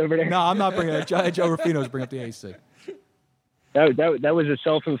AC over there? No, I'm not bringing it. Joe Rufino's bringing up the AC. That was a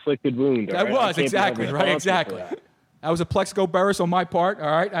self-inflicted wound. That was, exactly, right, exactly. That was a Plexico Burris on my part,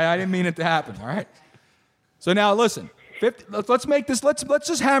 all right? I didn't mean it to happen, all right? So now, listen, let's make this, let's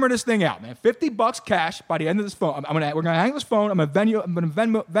just hammer this thing out, man. $50 cash by the end of this phone. We're gonna hang this phone. I'm gonna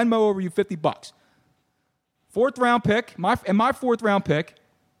Venmo over you $50. Fourth round pick, my fourth round pick,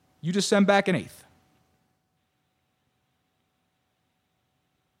 you just send back an eighth.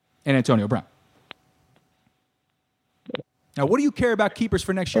 And Antonio Brown. Now, what do you care about keepers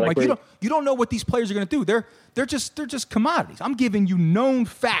for next year, Mike? You don't know what these players are going to do. They're just commodities. I'm giving you known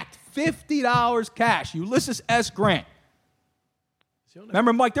fact, $50 cash. Ulysses S. Grant.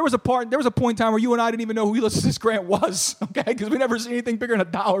 Remember, Mike? There was a point in time where you and I didn't even know who Ulysses S. Grant was, okay? Because we never seen anything bigger than a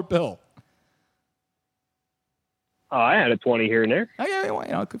dollar bill. Oh, I had a 20 here and there. Oh, yeah, you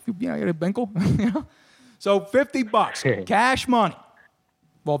had a Binkle, you know. So $50 cash money.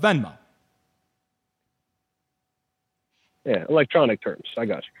 Well, Venmo. Yeah, electronic terms. I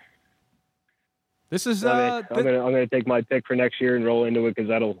got you. This is I'm gonna take my pick for next year and roll into it because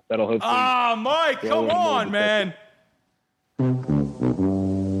that'll hopefully. Ah, Mike, come on, man.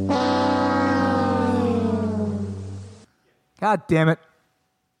 God damn it.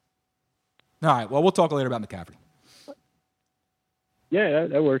 All right, well, we'll talk later about McCaffrey. Yeah,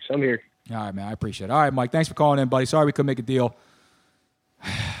 that works. I'm here. All right, man, I appreciate it. All right, Mike, thanks for calling in, buddy. Sorry we couldn't make a deal.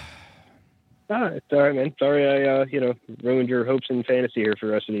 It's all right, man. Sorry I ruined your hopes and fantasy here for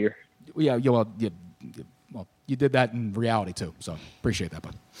the rest of the year. Yeah, you did that in reality too, so appreciate that,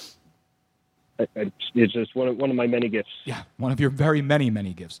 bud. It's just one of my many gifts. Yeah, one of your very many,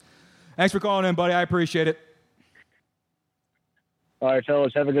 many gifts. Thanks for calling in, buddy. I appreciate it. All right,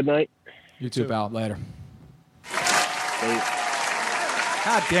 fellas, have a good night. You too, pal. Later. State.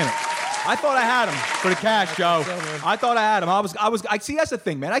 God damn it. I thought I had him for the cash, Joe. I thought I had him. I see, that's the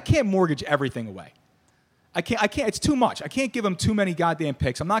thing, man. I can't mortgage everything away. I can't. It's too much. I can't give him too many goddamn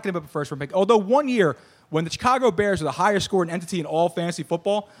picks. I'm not going to give up a first-round pick. Although one year, when the Chicago Bears were the highest scoring entity in all fantasy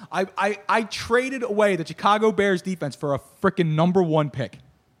football, I traded away the Chicago Bears defense for a freaking number 1 pick.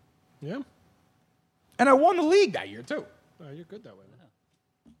 Yeah. And I won the league that year, too. Oh, you're good that way.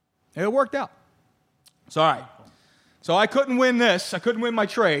 And it worked out. So, all right. So I couldn't win this. I couldn't win my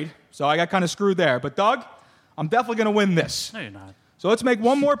trade. So I got kind of screwed there. But, Doug, I'm definitely going to win this. No, you're not. So let's make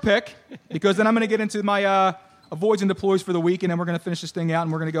one more pick, because then I'm going to get into my avoids and deploys for the week, and then we're going to finish this thing out,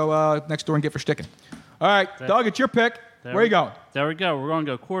 and we're going to go next door and get for sticking. All right, Doug, it's your pick. Where are you going? There we go. We're going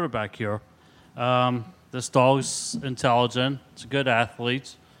to go quarterback here. This dog's intelligent. It's a good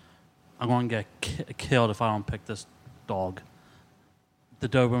athlete. I'm going to get killed if I don't pick this dog. The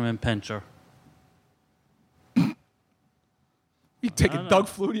Doberman Pinscher. You taking Doug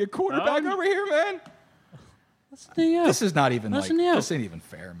Flutie, a quarterback over here, man? Listen to you. This is not even Listen to you. This ain't even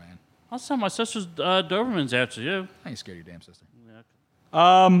fair, man. I'll tell my sister's Doberman's after you. I ain't scared of your damn sister.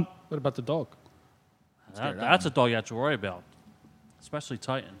 What about the dog? That's a dog you have to worry about, especially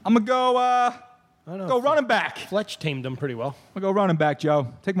Titan. I'm going to go running back. Fletch tamed him pretty well. I'm going to go running back, Joe.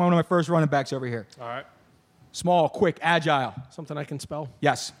 Take one of my first running backs over here. All right. Small, quick, agile. Something I can spell?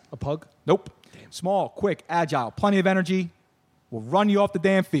 Yes. A pug? Nope. Damn. Small, quick, agile, plenty of energy. Will run you off the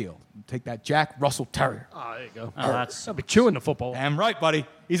damn field. Take that Jack Russell Terrier. Oh, there you go. I'll be chewing the football. Damn right, buddy.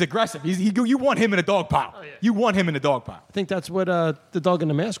 He's aggressive. You want him in a dog pile. Oh, yeah. You want him in a dog pile. I think that's what the dog in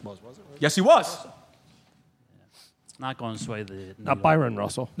the mask was it? Yes, he was. Not going to sway the... Not Byron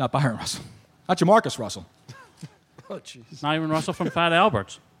Russell. Not Byron Russell. Not Jamarcus Russell. Oh, jeez. Not even Russell from Fat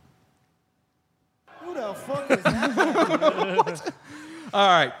Alberts. Who the fuck is that? All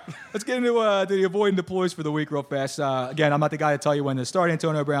right, let's get into the avoid and deploys for the week real fast. Again, I'm not the guy to tell you when to start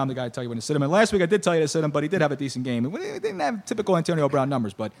Antonio Brown. I'm the guy to tell you when to sit him. And last week I did tell you to sit him, but he did have a decent game. He didn't have typical Antonio Brown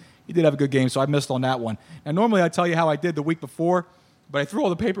numbers, but he did have a good game, so I missed on that one. Now, normally I tell you how I did the week before, but I threw all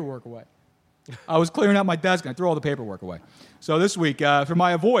the paperwork away. I was clearing out my desk, and I threw all the paperwork away. So this week, for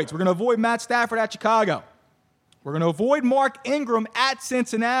my avoids, we're going to avoid Matt Stafford at Chicago. We're going to avoid Mark Ingram at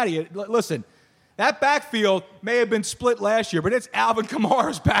Cincinnati. Listen, that backfield may have been split last year, but it's Alvin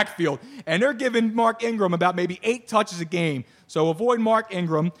Kamara's backfield. And they're giving Mark Ingram about maybe 8 touches a game. So avoid Mark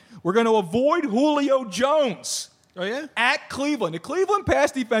Ingram. We're going to avoid Julio Jones. Oh, yeah? At Cleveland. The Cleveland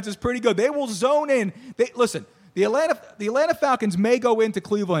pass defense is pretty good. They will zone in. Listen, the Atlanta Falcons may go into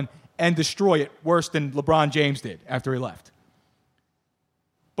Cleveland and destroy it worse than LeBron James did after he left.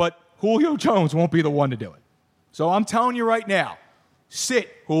 But Julio Jones won't be the one to do it. So I'm telling you right now, sit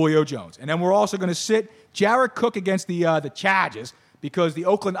Julio Jones. And then we're also going to sit Jared Cook against the Chargers because the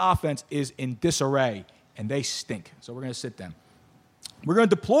Oakland offense is in disarray, and they stink. So we're going to sit them. We're going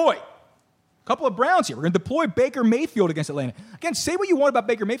to deploy a couple of Browns here. We're going to deploy Baker Mayfield against Atlanta. Again, say what you want about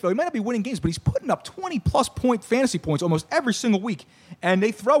Baker Mayfield. He might not be winning games, but he's putting up 20-plus point fantasy points almost every single week. And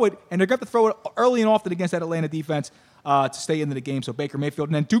they throw it, and they're going to throw it early and often against that Atlanta defense to stay into the game. So Baker Mayfield.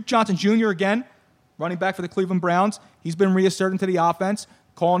 And then Duke Johnson Jr. again, running back for the Cleveland Browns. He's been reasserting to the offense,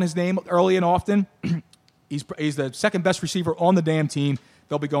 calling his name early and often. He's the second best receiver on the damn team.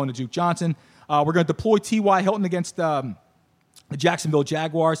 They'll be going to Duke Johnson. We're going to deploy T.Y. Hilton against the Jacksonville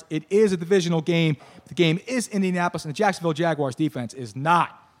Jaguars. It is a divisional game. The game is Indianapolis, and the Jacksonville Jaguars defense is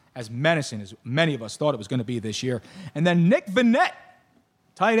not as menacing as many of us thought it was going to be this year. And then Nick Vannett,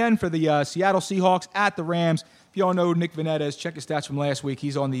 tight end for the Seattle Seahawks at the Rams. If you all know who Nick Vannett is, check his stats from last week.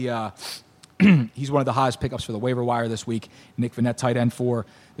 He's on the he's one of the highest pickups for the waiver wire this week. Nick Vannett, tight end for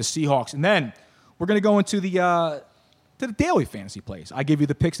the Seahawks. And then we're going to go into the daily fantasy plays. I give you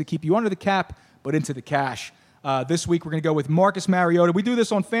the picks to keep you under the cap, but into the cash. This week, we're going to go with Marcus Mariota. We do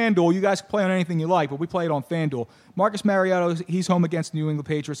this on FanDuel. You guys can play on anything you like, but we play it on FanDuel. Marcus Mariota, he's home against the New England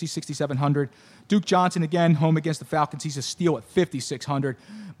Patriots. He's 6,700. Duke Johnson, again, home against the Falcons. He's a steal at 5,600.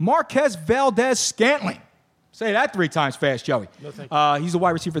 Marquez Valdez-Scantling. Say that 3 times fast, Joey. No, thank you. He's a wide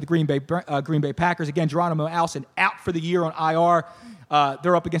receiver for the Green Bay Packers. Again, Geronimo Allison out for the year on IR.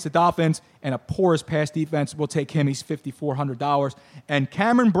 They're up against the Dolphins, and a porous pass defense will take him. He's $5,400. And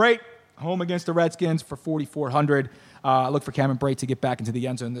Cameron Brate, home against the Redskins for $4,400. Look for Cameron Brate to get back into the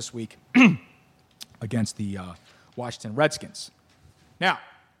end zone this week against the Washington Redskins. Now,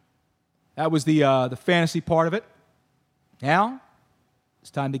 that was the fantasy part of it. Now, it's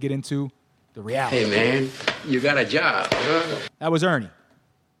time to get into the reality. Hey, man, you got a job, huh? That was Ernie.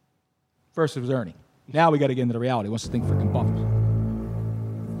 First it was Ernie. Now we got to get into the reality. What's the thing freaking buffers?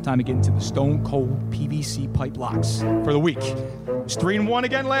 Time to get into the Stone Cold PVC pipe locks for the week. It's 3-1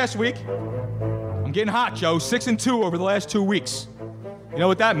 again last week. I'm I'm getting hot, Joe. 6-2 over the last 2 weeks. You know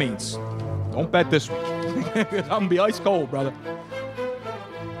what that means? Don't bet this week. I'm going to be ice cold, brother.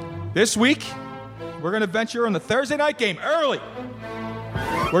 This week, we're going to venture on the Thursday night game early.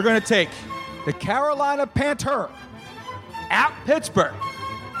 We're going to take the Carolina Panther at Pittsburgh.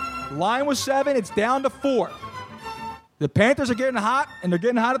 The line was 7. It's down to 4. The Panthers are getting hot, and they're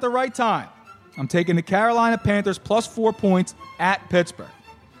getting hot at the right time. I'm taking the Carolina Panthers plus 4 points at Pittsburgh.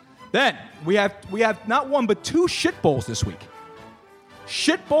 Then we have not one but 2 shit bowls this week.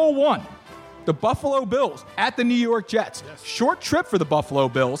 Shit bowl 1, the Buffalo Bills at the New York Jets. Yes. Short trip for the Buffalo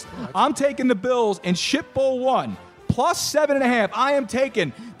Bills. I'm taking the Bills in shit bowl 1 plus 7.5. I am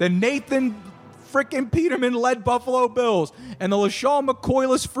taking the Nathan freaking Peterman-led Buffalo Bills and the LaShawn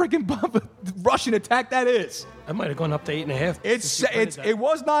McCoy-less freaking Russian attack that is. I might have gone up to 8.5. It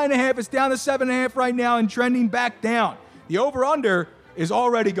was 9.5. It's down to 7.5 right now and trending back down. The over-under is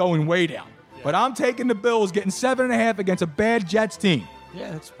already going way down. Yeah. But I'm taking the Bills, getting 7.5 against a bad Jets team.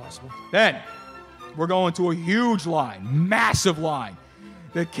 Yeah, that's possible. Then we're going to a huge line, massive line.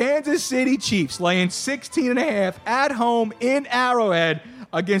 The Kansas City Chiefs laying 16.5 at home in Arrowhead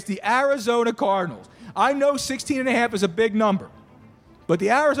against the Arizona Cardinals. I know 16.5 is a big number, but the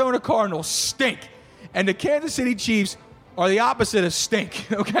Arizona Cardinals stink, and the Kansas City Chiefs are the opposite of stink,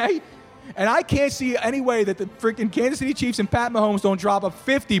 okay? And I can't see any way that the freaking Kansas City Chiefs and Pat Mahomes don't drop a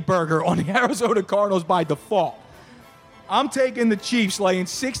 50 burger on the Arizona Cardinals by default. I'm taking the Chiefs laying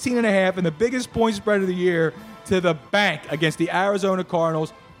 16.5 and the biggest point spread of the year to the bank against the Arizona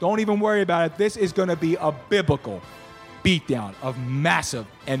Cardinals. Don't even worry about it. This is going to be a biblical beatdown of massive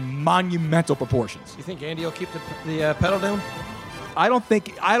and monumental proportions. You think Andy will keep the pedal down? I don't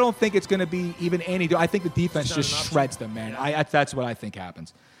think it's going to be even Andy. I think the defense just shreds them, man. That's what I think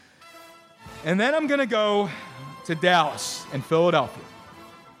happens. And then I'm going to go to Dallas and Philadelphia.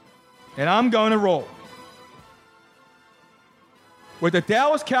 And I'm going to roll with the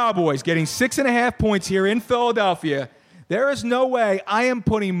Dallas Cowboys getting 6.5 points here in Philadelphia. There is no way I am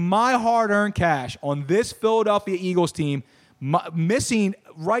putting my hard-earned cash on this Philadelphia Eagles team missing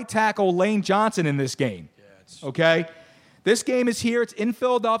right tackle Lane Johnson in this game. Okay? This game is here. It's in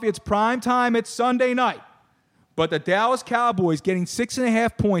Philadelphia. It's prime time. It's Sunday night. But the Dallas Cowboys getting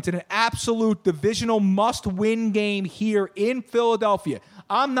 6.5 points in an absolute divisional must-win game here in Philadelphia.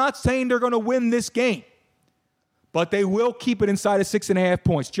 I'm not saying they're going to win this game, but they will keep it inside of 6.5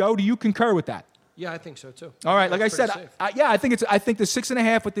 points. Joe, do you concur with that? Yeah, I think so too. All right, like I said, I think the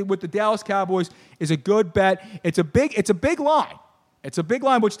 6.5 with the Dallas Cowboys is a good bet. It's a big line. It's a big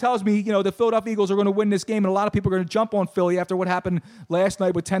line, which tells me, the Philadelphia Eagles are going to win this game, and a lot of people are going to jump on Philly after what happened last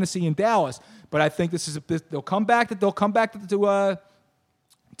night with Tennessee and Dallas. But I think they'll come back to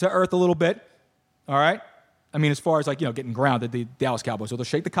earth a little bit. All right, I mean, as far as getting grounded, the Dallas Cowboys. So they'll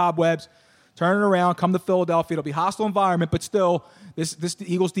shake the cobwebs, turn it around, come to Philadelphia. It'll be a hostile environment, but still, this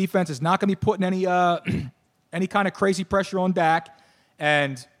Eagles defense is not going to be putting any any kind of crazy pressure on Dak,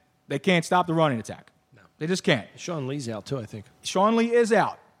 and they can't stop the running attack. They just can't. Sean Lee's out, too, I think. Sean Lee is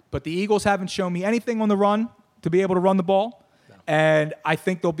out, but the Eagles haven't shown me anything on the run to be able to run the ball, and I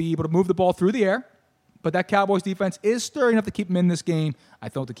think they'll be able to move the ball through the air, but that Cowboys defense is sturdy enough to keep them in this game. I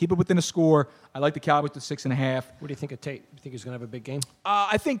thought to keep it within a score. I like the Cowboys to 6.5. What do you think of Tate? You think he's going to have a big game?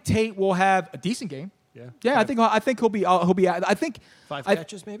 I think Tate will have a decent game. Yeah. I think he'll be. I think 5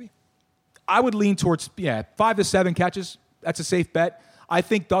 catches maybe. I would lean towards 5 to 7 catches. That's a safe bet. I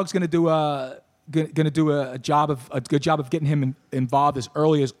think Doug's going to do a good job of getting him involved as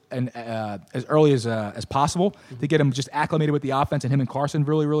early as possible to get him just acclimated with the offense and him and Carson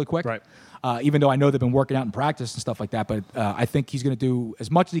really quick. Right. Even though I know they've been working out in practice and stuff like that, but I think he's going to do as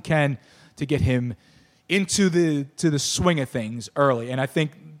much as he can to get him into the swing of things early. And I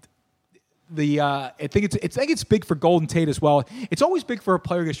think I think it's big for Golden Tate as well. It's always big for a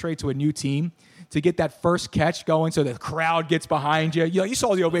player who gets traded to a new team to get that first catch going so the crowd gets behind you. You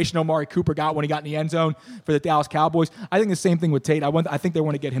saw the ovation Amari Cooper got when he got in the end zone for the Dallas Cowboys. I think the same thing with Tate. I think they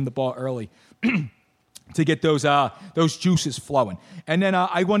want to get him the ball early to get those juices flowing. And then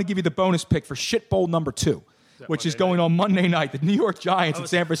I want to give you the bonus pick for Shit Bowl number 2, which is going on Monday night. The New York Giants in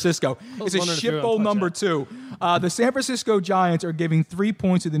San Francisco. It's a Shit Bowl number 2. The San Francisco Giants are giving 3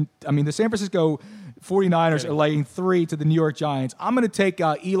 points to the San Francisco 49ers are laying 3 to the New York Giants. I'm going to take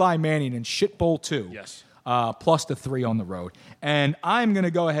Eli Manning in Shit Bowl 2. Yes. Plus the 3 on the road. And I'm going to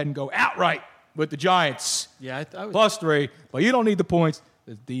go ahead and go outright with the Giants. Yeah, plus 3. But you don't need the points.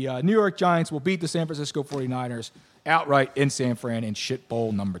 The New York Giants will beat the San Francisco 49ers outright in San Fran in Shit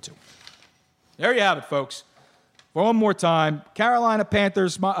Bowl number 2. There you have it, folks. For one more time, Carolina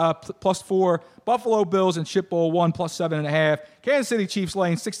Panthers +4, Buffalo Bills and Shit Bowl 1 +7.5, Kansas City Chiefs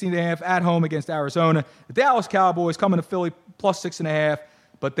laying 16.5 at home against Arizona, the Dallas Cowboys coming to Philly +6.5,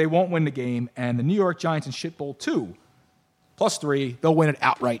 but they won't win the game, and the New York Giants in Shit Bowl 2 +3, they'll win it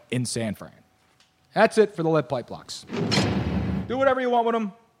outright in San Fran. That's it for the Lead Pipe Locks. Do whatever you want with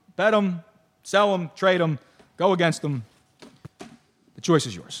them. Bet them, sell them, trade them, go against them. The choice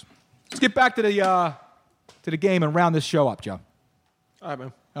is yours. Let's get back to the game and round this show up, Joe. All right,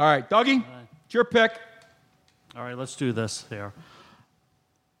 man. All right, Dougie, it's your pick. All right, let's do this here.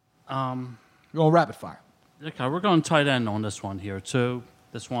 We're going rapid fire. Okay, we're going tight end on this one here, too.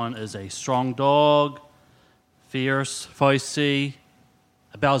 This one is a strong dog, fierce, feisty,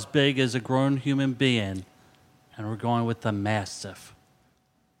 about as big as a grown human being. And we're going with the Mastiff.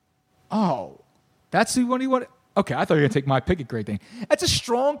 Oh, that's the one you want? Okay, I thought you were going to take my pick at Great Dane. That's a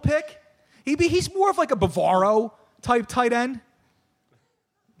strong pick. He's more of like a Bavaro type tight end.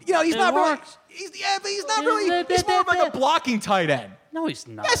 You know, he's not really. But he's not really. He's more of like a blocking tight end. No, he's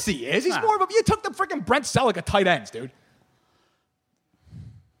not. Yes, he is. He's more of a. You took the freaking Brent Selleck of tight ends, dude.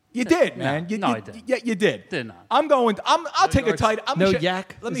 You did, man. I didn't. Yeah, you did. Did not. I'll take a tight. No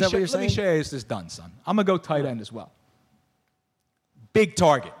yak? Let Is me that what you're show you saying? this is done, son. I'm gonna go tight end as well. Big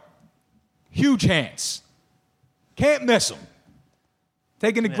target, huge hands, can't miss him.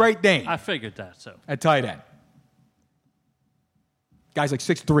 Taking the Great Dane I figured that, so. at tight end. Guy's like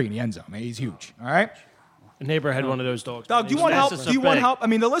 6'3" in the end zone. Man, he's huge. All right. A neighbor had one of those dogs. Doug, do you want help? Do you want help? I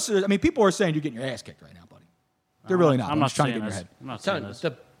mean, the listeners. I mean, people are saying you're getting your ass kicked right now, buddy. They're really not. I'm not just trying to saying get in your this. head. I'm not Tell saying you, this.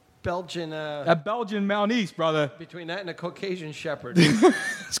 the Belgian, That Belgian Maltese, brother. between that and a Caucasian Shepherd.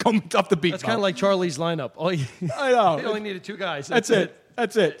 It's going to be tough to beat. That's kind of like Charlie's lineup. I know. They only needed 2 guys. That's it.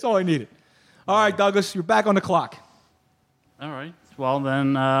 That's it. That's all I needed. All right, Douglas, you're back on the clock. All right. Well,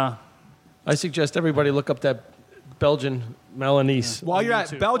 then. I suggest everybody look up that Belgian Milanese. While you're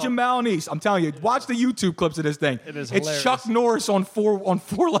at Belgian Milanese, I'm telling you, watch the YouTube clips of this thing. It is It's hilarious. Chuck Norris on four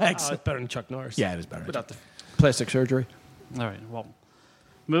legs. Oh, it's better than Chuck Norris. Yeah, it is better. Without the plastic surgery. All right. Well,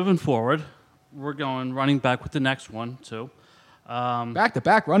 moving forward, we're going running back with the next one, too.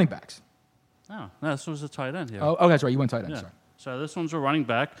 Back-to-back running backs. Oh, no, this was a tight end here. Oh, that's right. You went tight end. Yeah. Sorry. So this one's a running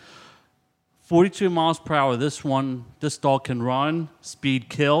back. 42 miles per hour. This dog can run. Speed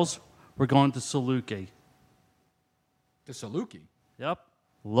kills. We're going to Saluki. The Saluki. Yep.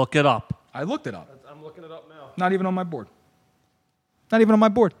 Look it up. I looked it up. I'm looking it up now. Not even on my board. Not even on my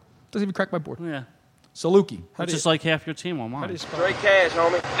board. Doesn't even crack my board. Yeah. Saluki. Which is like half your team on mine. Straight cash,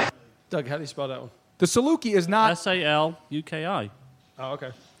 homie. Doug, how do you spell that one? The Saluki is not. Saluki. Oh,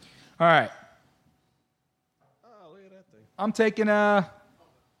 okay. All right. Oh, look at that thing. I'm taking I'm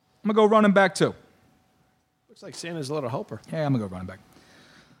gonna go running back too. Looks like Santa's little helper. Yeah, I'm gonna go running back.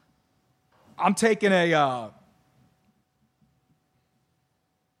 I'm taking this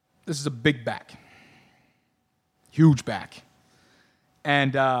is a big back. Huge back.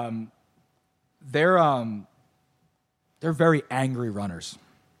 And they're very angry runners.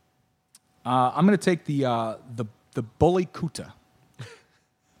 I'm gonna take the Bully Kuta.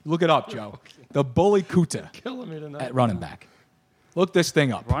 Look it up, Joe. The Bully Kuta Killing me tonight. at running back. Look this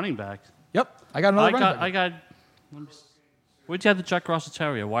thing up. Running back. Yep, I got another running back. Where'd you have the Jack Russell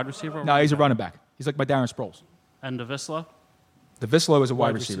Terrier? Wide receiver? or No, he's a back? running back. He's like my Darren Sproles. And the Vizsla? The Vizsla is a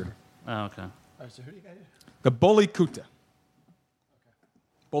wide receiver. Oh, okay. All right, so who do you got here? The Bully Kuta.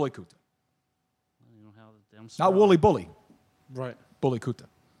 Bully Kuta. You know how the damn Not spell- Wooly Bully. Right. Bully Kuta.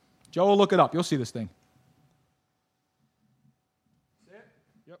 Joe will look it up. You'll see this thing.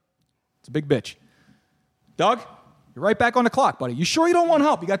 Yep. It's a big bitch. Doug, you're right back on the clock, buddy. You sure you don't want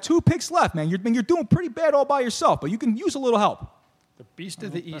help? You got 2 picks left, man. You're doing pretty bad all by yourself, but you can use a little help. The Beast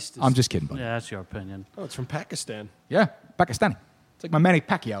of the East. I'm just kidding, buddy. Yeah, that's your opinion. Oh, it's from Pakistan. Yeah, Pakistani. It's like my Manny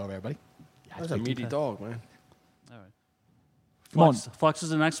Pacquiao over there, buddy. That's a meaty dog, man. All right. Come on. Flex is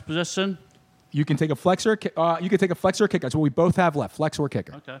the next position. You can take a flexor. You can take a flexor kicker. That's what we both have left. Flex or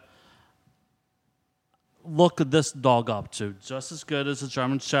kicker. Okay. Look this dog up, too. Just as good as a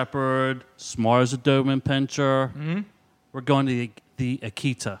German Shepherd, smart as a Doberman Pinscher. Mm-hmm. We're going to the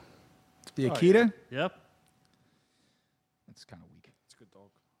Akita. The Akita. Yep. That's kind of weak. It's a good dog.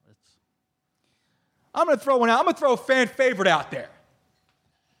 I'm going to throw one out. I'm going to throw a fan favorite out there.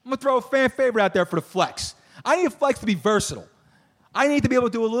 I'm going to throw a fan favorite out there for the flex. I need a flex to be versatile. I need to be able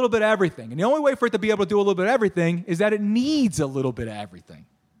to do a little bit of everything. And the only way for it to be able to do a little bit of everything is that it needs a little bit of everything.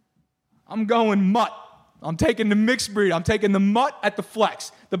 I'm going mutt. I'm taking the mixed breed. I'm taking the mutt at the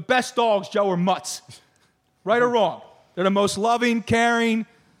flex. The best dogs, Joe, are mutts. Right or wrong? They're the most loving, caring,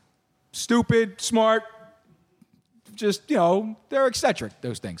 stupid, smart, just, they're eccentric,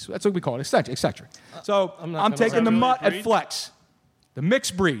 those things. That's what we call it, eccentric. So I'm taking the mutt at flex. The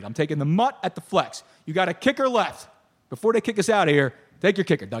mixed breed. I'm taking the mutt at the flex. You got a kicker left. Before they kick us out of here, take your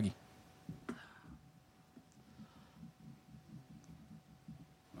kicker, Dougie.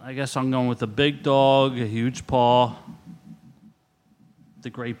 I guess I'm going with a big dog, a huge paw, the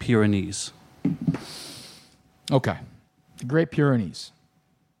Great Pyrenees. Okay. The Great Pyrenees.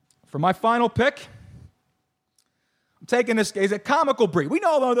 For my final pick, I'm taking this. Is a comical breed. We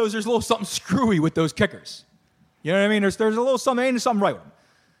know all those. There's a little something screwy with those kickers. You know what I mean? There's a little something. Ain't something right with them.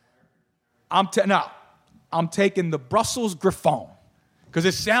 I'm taking the Brussels Griffon because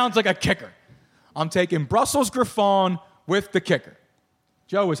it sounds like a kicker. I'm taking Brussels Griffon with the kicker.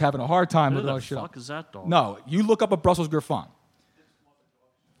 Joe was having a hard time looking all this shit up. What the fuck is that dog? No, you look up a Brussels Griffon.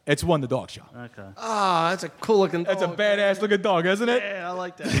 It's won the dog show. Okay. That's a cool looking dog. That's a badass looking dog, isn't it? Yeah, I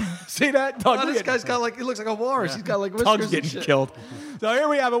like that. See that? Dog, This guy's got he looks like a walrus. He's got like whiskers Doug's and getting shit. killed. So here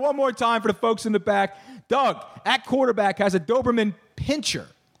we have it one more time for the folks in the back. Doug, at quarterback, has a Doberman Pinscher.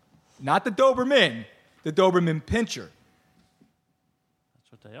 Not the Doberman, the Doberman Pinscher.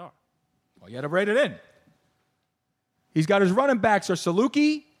 That's what they are. Well, you had to write it in. He's got his running backs are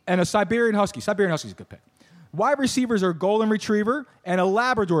Saluki and a Siberian Husky. Siberian Husky's a good pick. Wide receivers are a Golden Retriever and a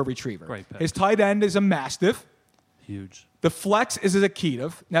Labrador Retriever. Great pick. His tight end is a Mastiff. Huge. The flex is a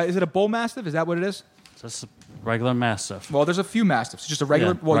Keetiv. Now, is it a Bull Mastiff? Is that what it is? It's just a regular Mastiff. Well, there's a few Mastiffs. It's just a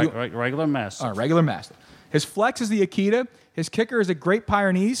regular. Regular Mastiff. All right, regular Mastiff. His flex is the Akita. His kicker is a Great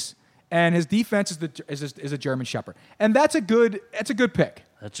Pyrenees, and his defense is a German Shepherd. And that's a good pick.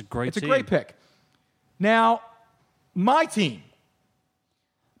 That's a great. It's a great pick. Now, my team.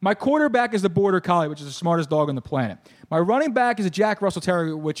 My quarterback is the Border Collie, which is the smartest dog on the planet. My running back is a Jack Russell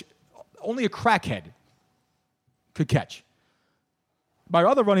Terrier, which only a crackhead could catch. My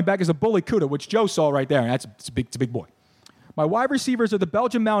other running back is a Bully Cuda, which Joe saw right there, and it's a big boy. My wide receivers are the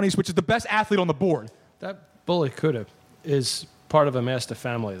Belgian Mounties, which is the best athlete on the board. That Bully Cuda is part of a Mastiff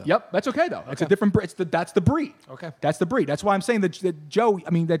family, though. Yep, that's okay, though. Okay. It's a different breed. That's the breed. Okay. That's the breed. That's why I'm saying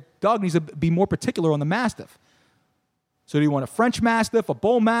that Doug needs to be more particular on the Mastiff. So do you want a French Mastiff, a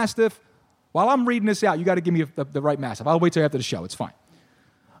Bull Mastiff? While I'm reading this out, you got to give me the right Mastiff. I'll wait till after the show. It's fine.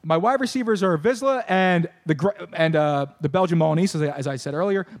 My wide receivers are Vizsla and the Belgian Maltese, as I said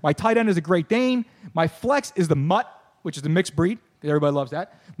earlier. My tight end is a Great Dane. My flex is the Mutt, which is the mixed breed. Everybody loves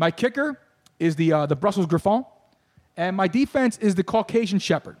that. My kicker is the Brussels Griffon. And my defense is the Caucasian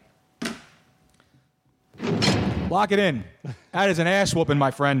Shepherd. Lock it in. That is an ass whooping,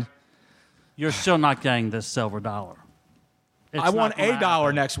 my friend. You're still not getting this silver dollar. I want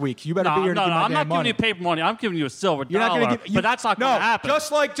 $1 next week. You better be here to give me my I'm not damn money. giving you paper money. I'm giving you a silver You're dollar. not going to give, but that's not going to happen.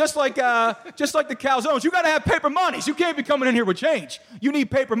 Just like the calzones, you got to have paper monies. You can't be coming in here with change. You need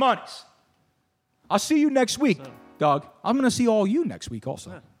paper monies. I'll see you next week, Doug. I'm going to see all you next week also.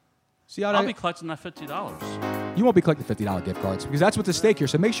 Yeah. See how I'll be collecting that $50. You won't be collecting $50 gift cards because that's what's at stake here.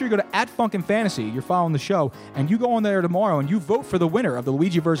 So make sure you go to @FunkinFantasy. You're following the show, and you go on there tomorrow and you vote for the winner of the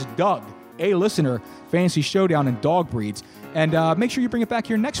Luigi vs. Doug, a listener fantasy showdown in dog breeds. And make sure you bring it back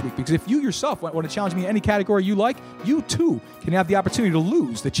here next week because if you yourself want to challenge me in any category you like, you too can have the opportunity to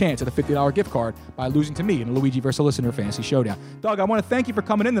lose the chance at a $50 gift card by losing to me in the Luigi vs. Listener fantasy showdown. Doug, I want to thank you for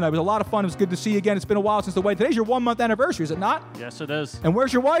coming in tonight. It was a lot of fun. It was good to see you again. It's been a while since the wedding. Today's your 1 month anniversary, is it not? Yes, it is. And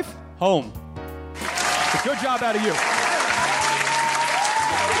where's your wife? Home. Good job out of you.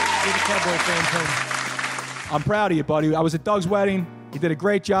 Cowboy fans home. I'm proud of you, buddy. I was at Doug's wedding. He did a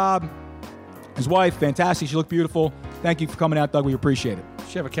great job. His wife, fantastic. She looked beautiful. Thank you for coming out, Doug. We appreciate it. Does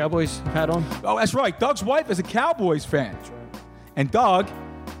she have a Cowboys hat on? Oh, that's right. Doug's wife is a Cowboys fan. That's right. And Doug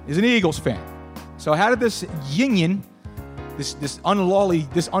is an Eagles fan. So how did this union, this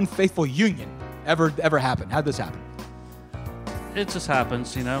unfaithful union ever happen? How did this happen? It just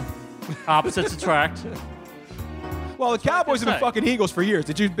happens, Opposites attract. Well, the Cowboys have been fucking Eagles for years.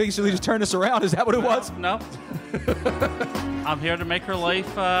 Did you basically just turn this around? Is that what it was? No. I'm here to make her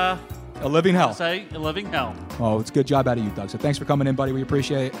life a living hell. A living hell. Oh, it's a good job out of you, Doug. So thanks for coming in, buddy. We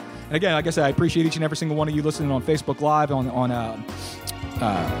appreciate it. And again, like I said, I appreciate each and every single one of you listening on Facebook Live, on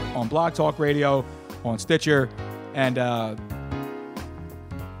Blog Talk Radio, on Stitcher, and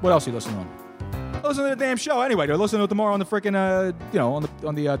what else are you listening on? Listen to the damn show anyway. They're listening to it tomorrow on the freaking,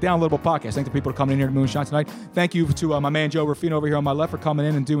 on the downloadable podcast. Thank the people for coming in here to Moonshine tonight. Thank you to my man Joe Ruffino over here on my left for coming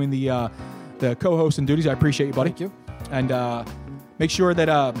in and doing the co-hosting duties. I appreciate you, buddy. Thank you. And make sure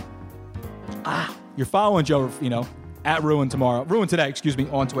that you're following Joe Ruffino at Ruin today, excuse me,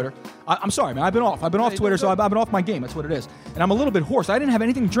 on Twitter. I'm sorry, man. I've been off Twitter, so I've been off my game. That's what it is. And I'm a little bit hoarse. I didn't have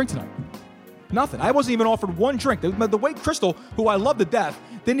anything to drink tonight. Nothing. I wasn't even offered one drink. The way Crystal, who I love to death,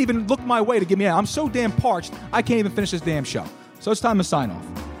 didn't even look my way to give me out. I'm so damn parched, I can't even finish this damn show. So it's time to sign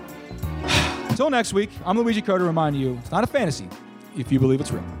off. Until next week, I'm Luigi Curto reminding you, it's not a fantasy if you believe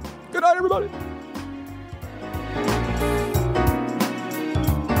it's real. Good night, everybody.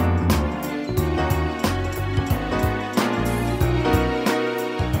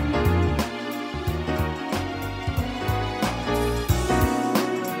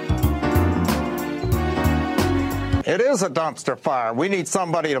 It is a dumpster fire. We need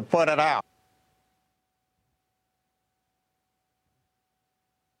somebody to put it out.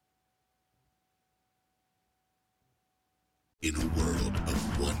 In a world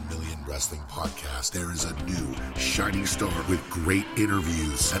of 1 million wrestling podcasts, there is a new shining star with great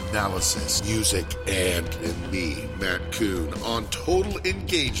interviews, analysis, music, and me, Matt Coon, on total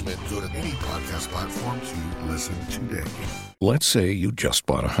engagement. Go to any podcast platform to listen today. Let's say you just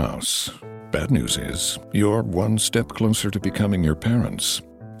bought a house. Bad news is, you're one step closer to becoming your parents.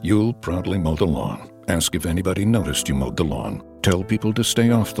 You'll proudly mow the lawn. Ask if anybody noticed you mowed the lawn. Tell people to stay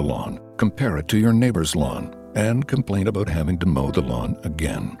off the lawn. Compare it to your neighbor's lawn. And complain about having to mow the lawn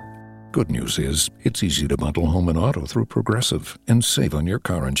again. Good news is, it's easy to bundle home and auto through Progressive and save on your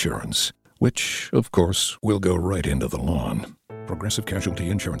car insurance, which, of course, will go right into the lawn. Progressive Casualty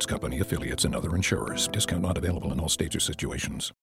Insurance Company, affiliates, and other insurers. Discount not available in all states or situations.